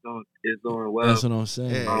it's doing well. That's what I'm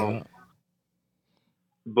saying.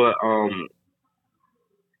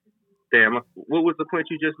 Damn, what was the point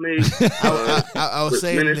you just made? I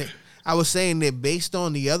was saying that based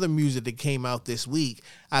on the other music that came out this week,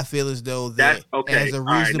 I feel as though that as a reasonable.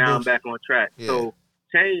 All right, now I'm back on track. Yeah. So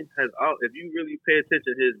Chainz has, if you really pay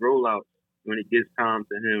attention to his rollout. When it gets time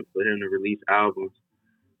for him to release albums,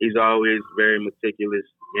 he's always very meticulous.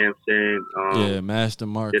 You know what I'm saying? Master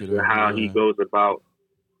marketer. Just how he goes about,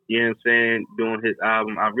 you know what I'm saying, doing his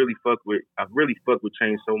album. I really fuck with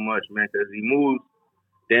Chainz so much, man, because he moves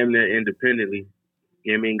damn near independently.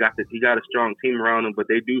 You know what I mean? He got a strong team around him, but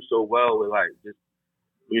they do so well with like just,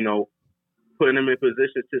 you know, putting them in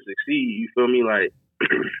position to succeed. You feel me? Like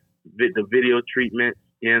the video treatment.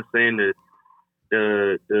 You know what I'm saying?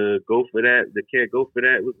 The go for that, the can't go for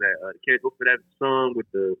that was that can't go for that song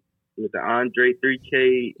with the Andre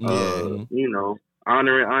 3K, you know,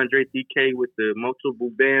 honoring Andre 3K with the multiple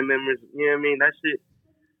band members. You know what I mean?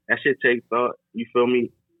 That shit takes thought. You feel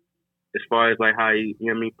me? As far as like how he, you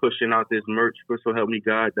know what I mean, pushing out this merch for So Help Me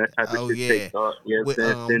God, that type of shit takes thought. You know what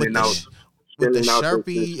I'm saying? Sending out. With the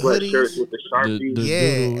Sharpie hoodies, with the Sharpie,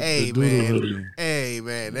 hey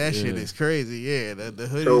man, that shit is crazy. Yeah, the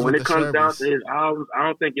hoodies. So when it comes down to his albums,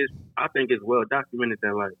 I think it's well documented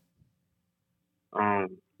that like,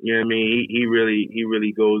 you know what I mean. He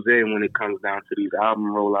really goes in when it comes down to these album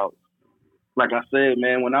rollouts. Like I said,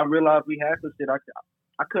 man, when I realized we had some shit, I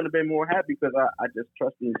couldn't have been more happy because I just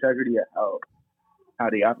trust the integrity of how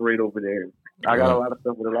they operate over there. I got a lot of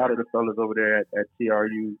stuff with a lot of the fellas over there at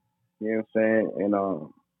TRU. You know what I'm saying? And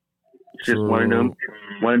it's just one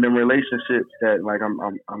of them relationships that like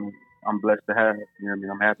I'm blessed to have. You know what I mean?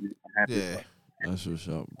 I'm happy. Yeah. That's what's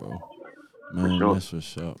up, bro. Man, that's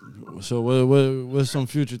what's up. So what's some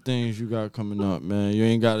future things you got coming up, man? You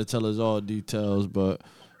ain't got to tell us all details, but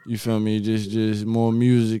you feel me? Just more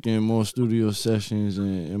music and more studio sessions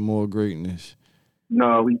and more greatness.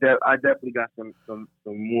 No, I definitely got some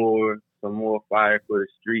more fire for the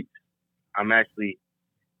streets. I'm actually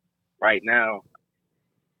right now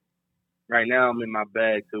right now I'm in my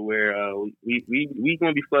bag to where we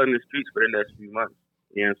gonna be flooding the streets for the next few months.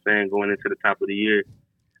 You know what I'm saying? Going into the top of the year.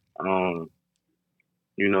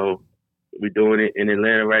 You know, we doing it in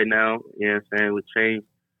Atlanta right now. You know what I'm saying? With Chainz.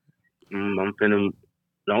 I'm finna.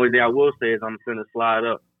 The only thing I will say is I'm finna slide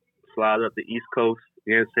up the East Coast.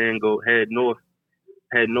 You know what I'm saying? Go head north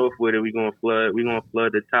with it. We gonna flood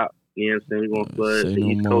the top. You know what I'm saying? We gonna flood the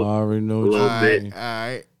East Coast. I already know a little bit. All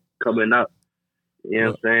right. Coming up. You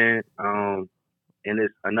know what I'm saying? And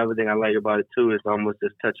it's another thing I like about it too is almost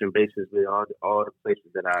just touching bases with all the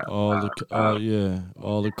places that all the coasts.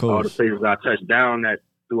 All the places I touched down that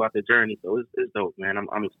throughout the journey. So it's dope, man.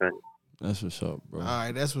 I'm excited. That's what's up, bro. All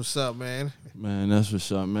right, that's what's up, man. Man, that's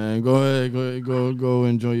what's up, man. Go ahead, go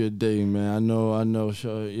enjoy your day, man. I know.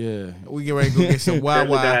 Sure, yeah. We get ready to go get some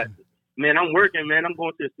Wawa. Man, I'm working, man. I'm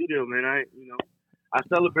going to the studio, man. I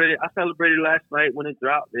celebrated last night when it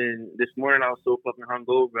dropped, and this morning I was so fucking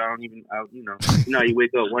hungover. You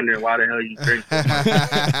wake up wondering why the hell you drink.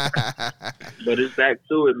 But it's back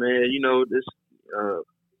to it, man. You know, this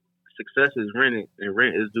success is rented, and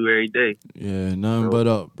rent is due every day. Yeah, nothing but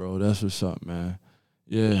up, bro. That's what's up, man.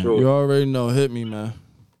 Yeah, sure. You already know. Hit me, man.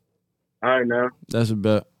 All right, now. That's a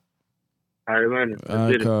bet. All right, man. All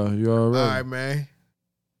right, Carl. You all right? All right, man.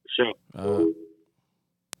 Sure.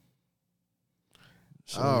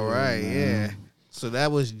 All right, yeah. So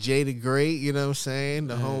that was Jay the Great, you know what I'm saying?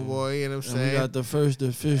 The homeboy, you know what I'm saying? We got the first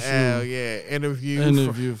official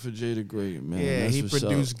interview for Jay the Great, man. Yeah, that's he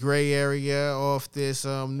produced Gray Area off this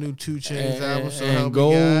new 2 Chainz album. So and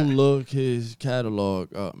go look his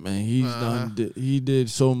catalog up, man. He's he did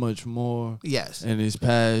so much more. Yes. In his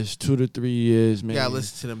past 2 to 3 years, man. You gotta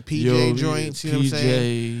listen to them PJ joints, you know what I'm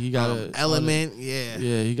saying? He got Element, yeah.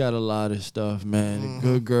 Yeah, he got a lot of stuff, man. The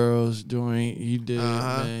Good Girls joint, he did,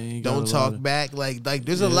 man. He Don't Talk Back. Like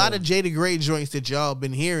there's a lot of Jay the Great joints that y'all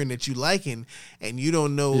been hearing that you liking, and you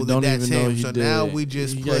don't know that's him. So now we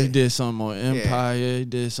just he did something on Empire. He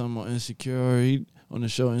did something on Insecure. On the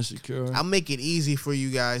show Insecure. I'll make it easy for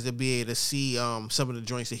you guys to be able to see some of the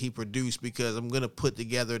joints that he produced, because I'm gonna put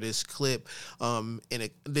together this clip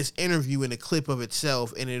this interview in a clip of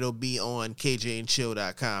itself, and it'll be on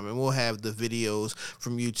kjandchill.com, and we'll have the videos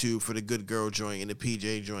from YouTube for the Good Girl joint and the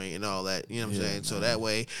PJ joint and all that. You know what I'm saying? Man. So that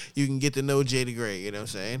way you can get to know Jay the Great. You know what I'm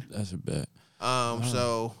saying? That's a bet.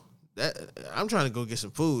 So. I'm trying to go get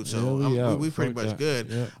some food, so we pretty much good.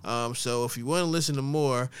 Yeah. So if you want to listen to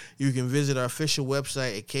more, you can visit our official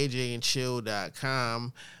website at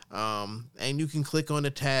kjandchill.com. And you can click on the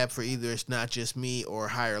tab for either It's Not Just Me or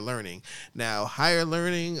Higher Learning. Now, Higher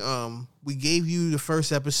Learning, we gave you the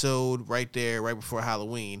first episode right there, right before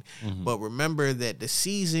Halloween. Mm-hmm. But remember that the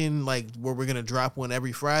season, like where we're going to drop one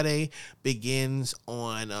every Friday, begins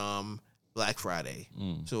on Black Friday.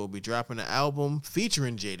 So we'll be dropping an album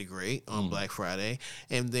featuring Jay the Great on Black Friday,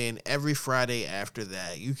 and then every Friday after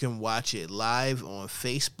that you can watch it live on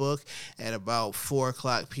Facebook at about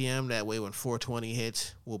 4:00 p.m. That way when 4:20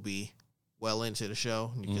 hits, we'll be well into the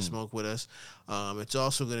show. You can smoke with us. It's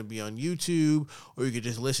also going to be on YouTube, or you can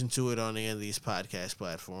just listen to it on any of these podcast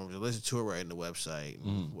platforms, or listen to it right in the website,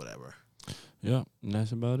 whatever. Yeah, and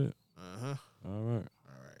that's about it. Uh-huh. All right.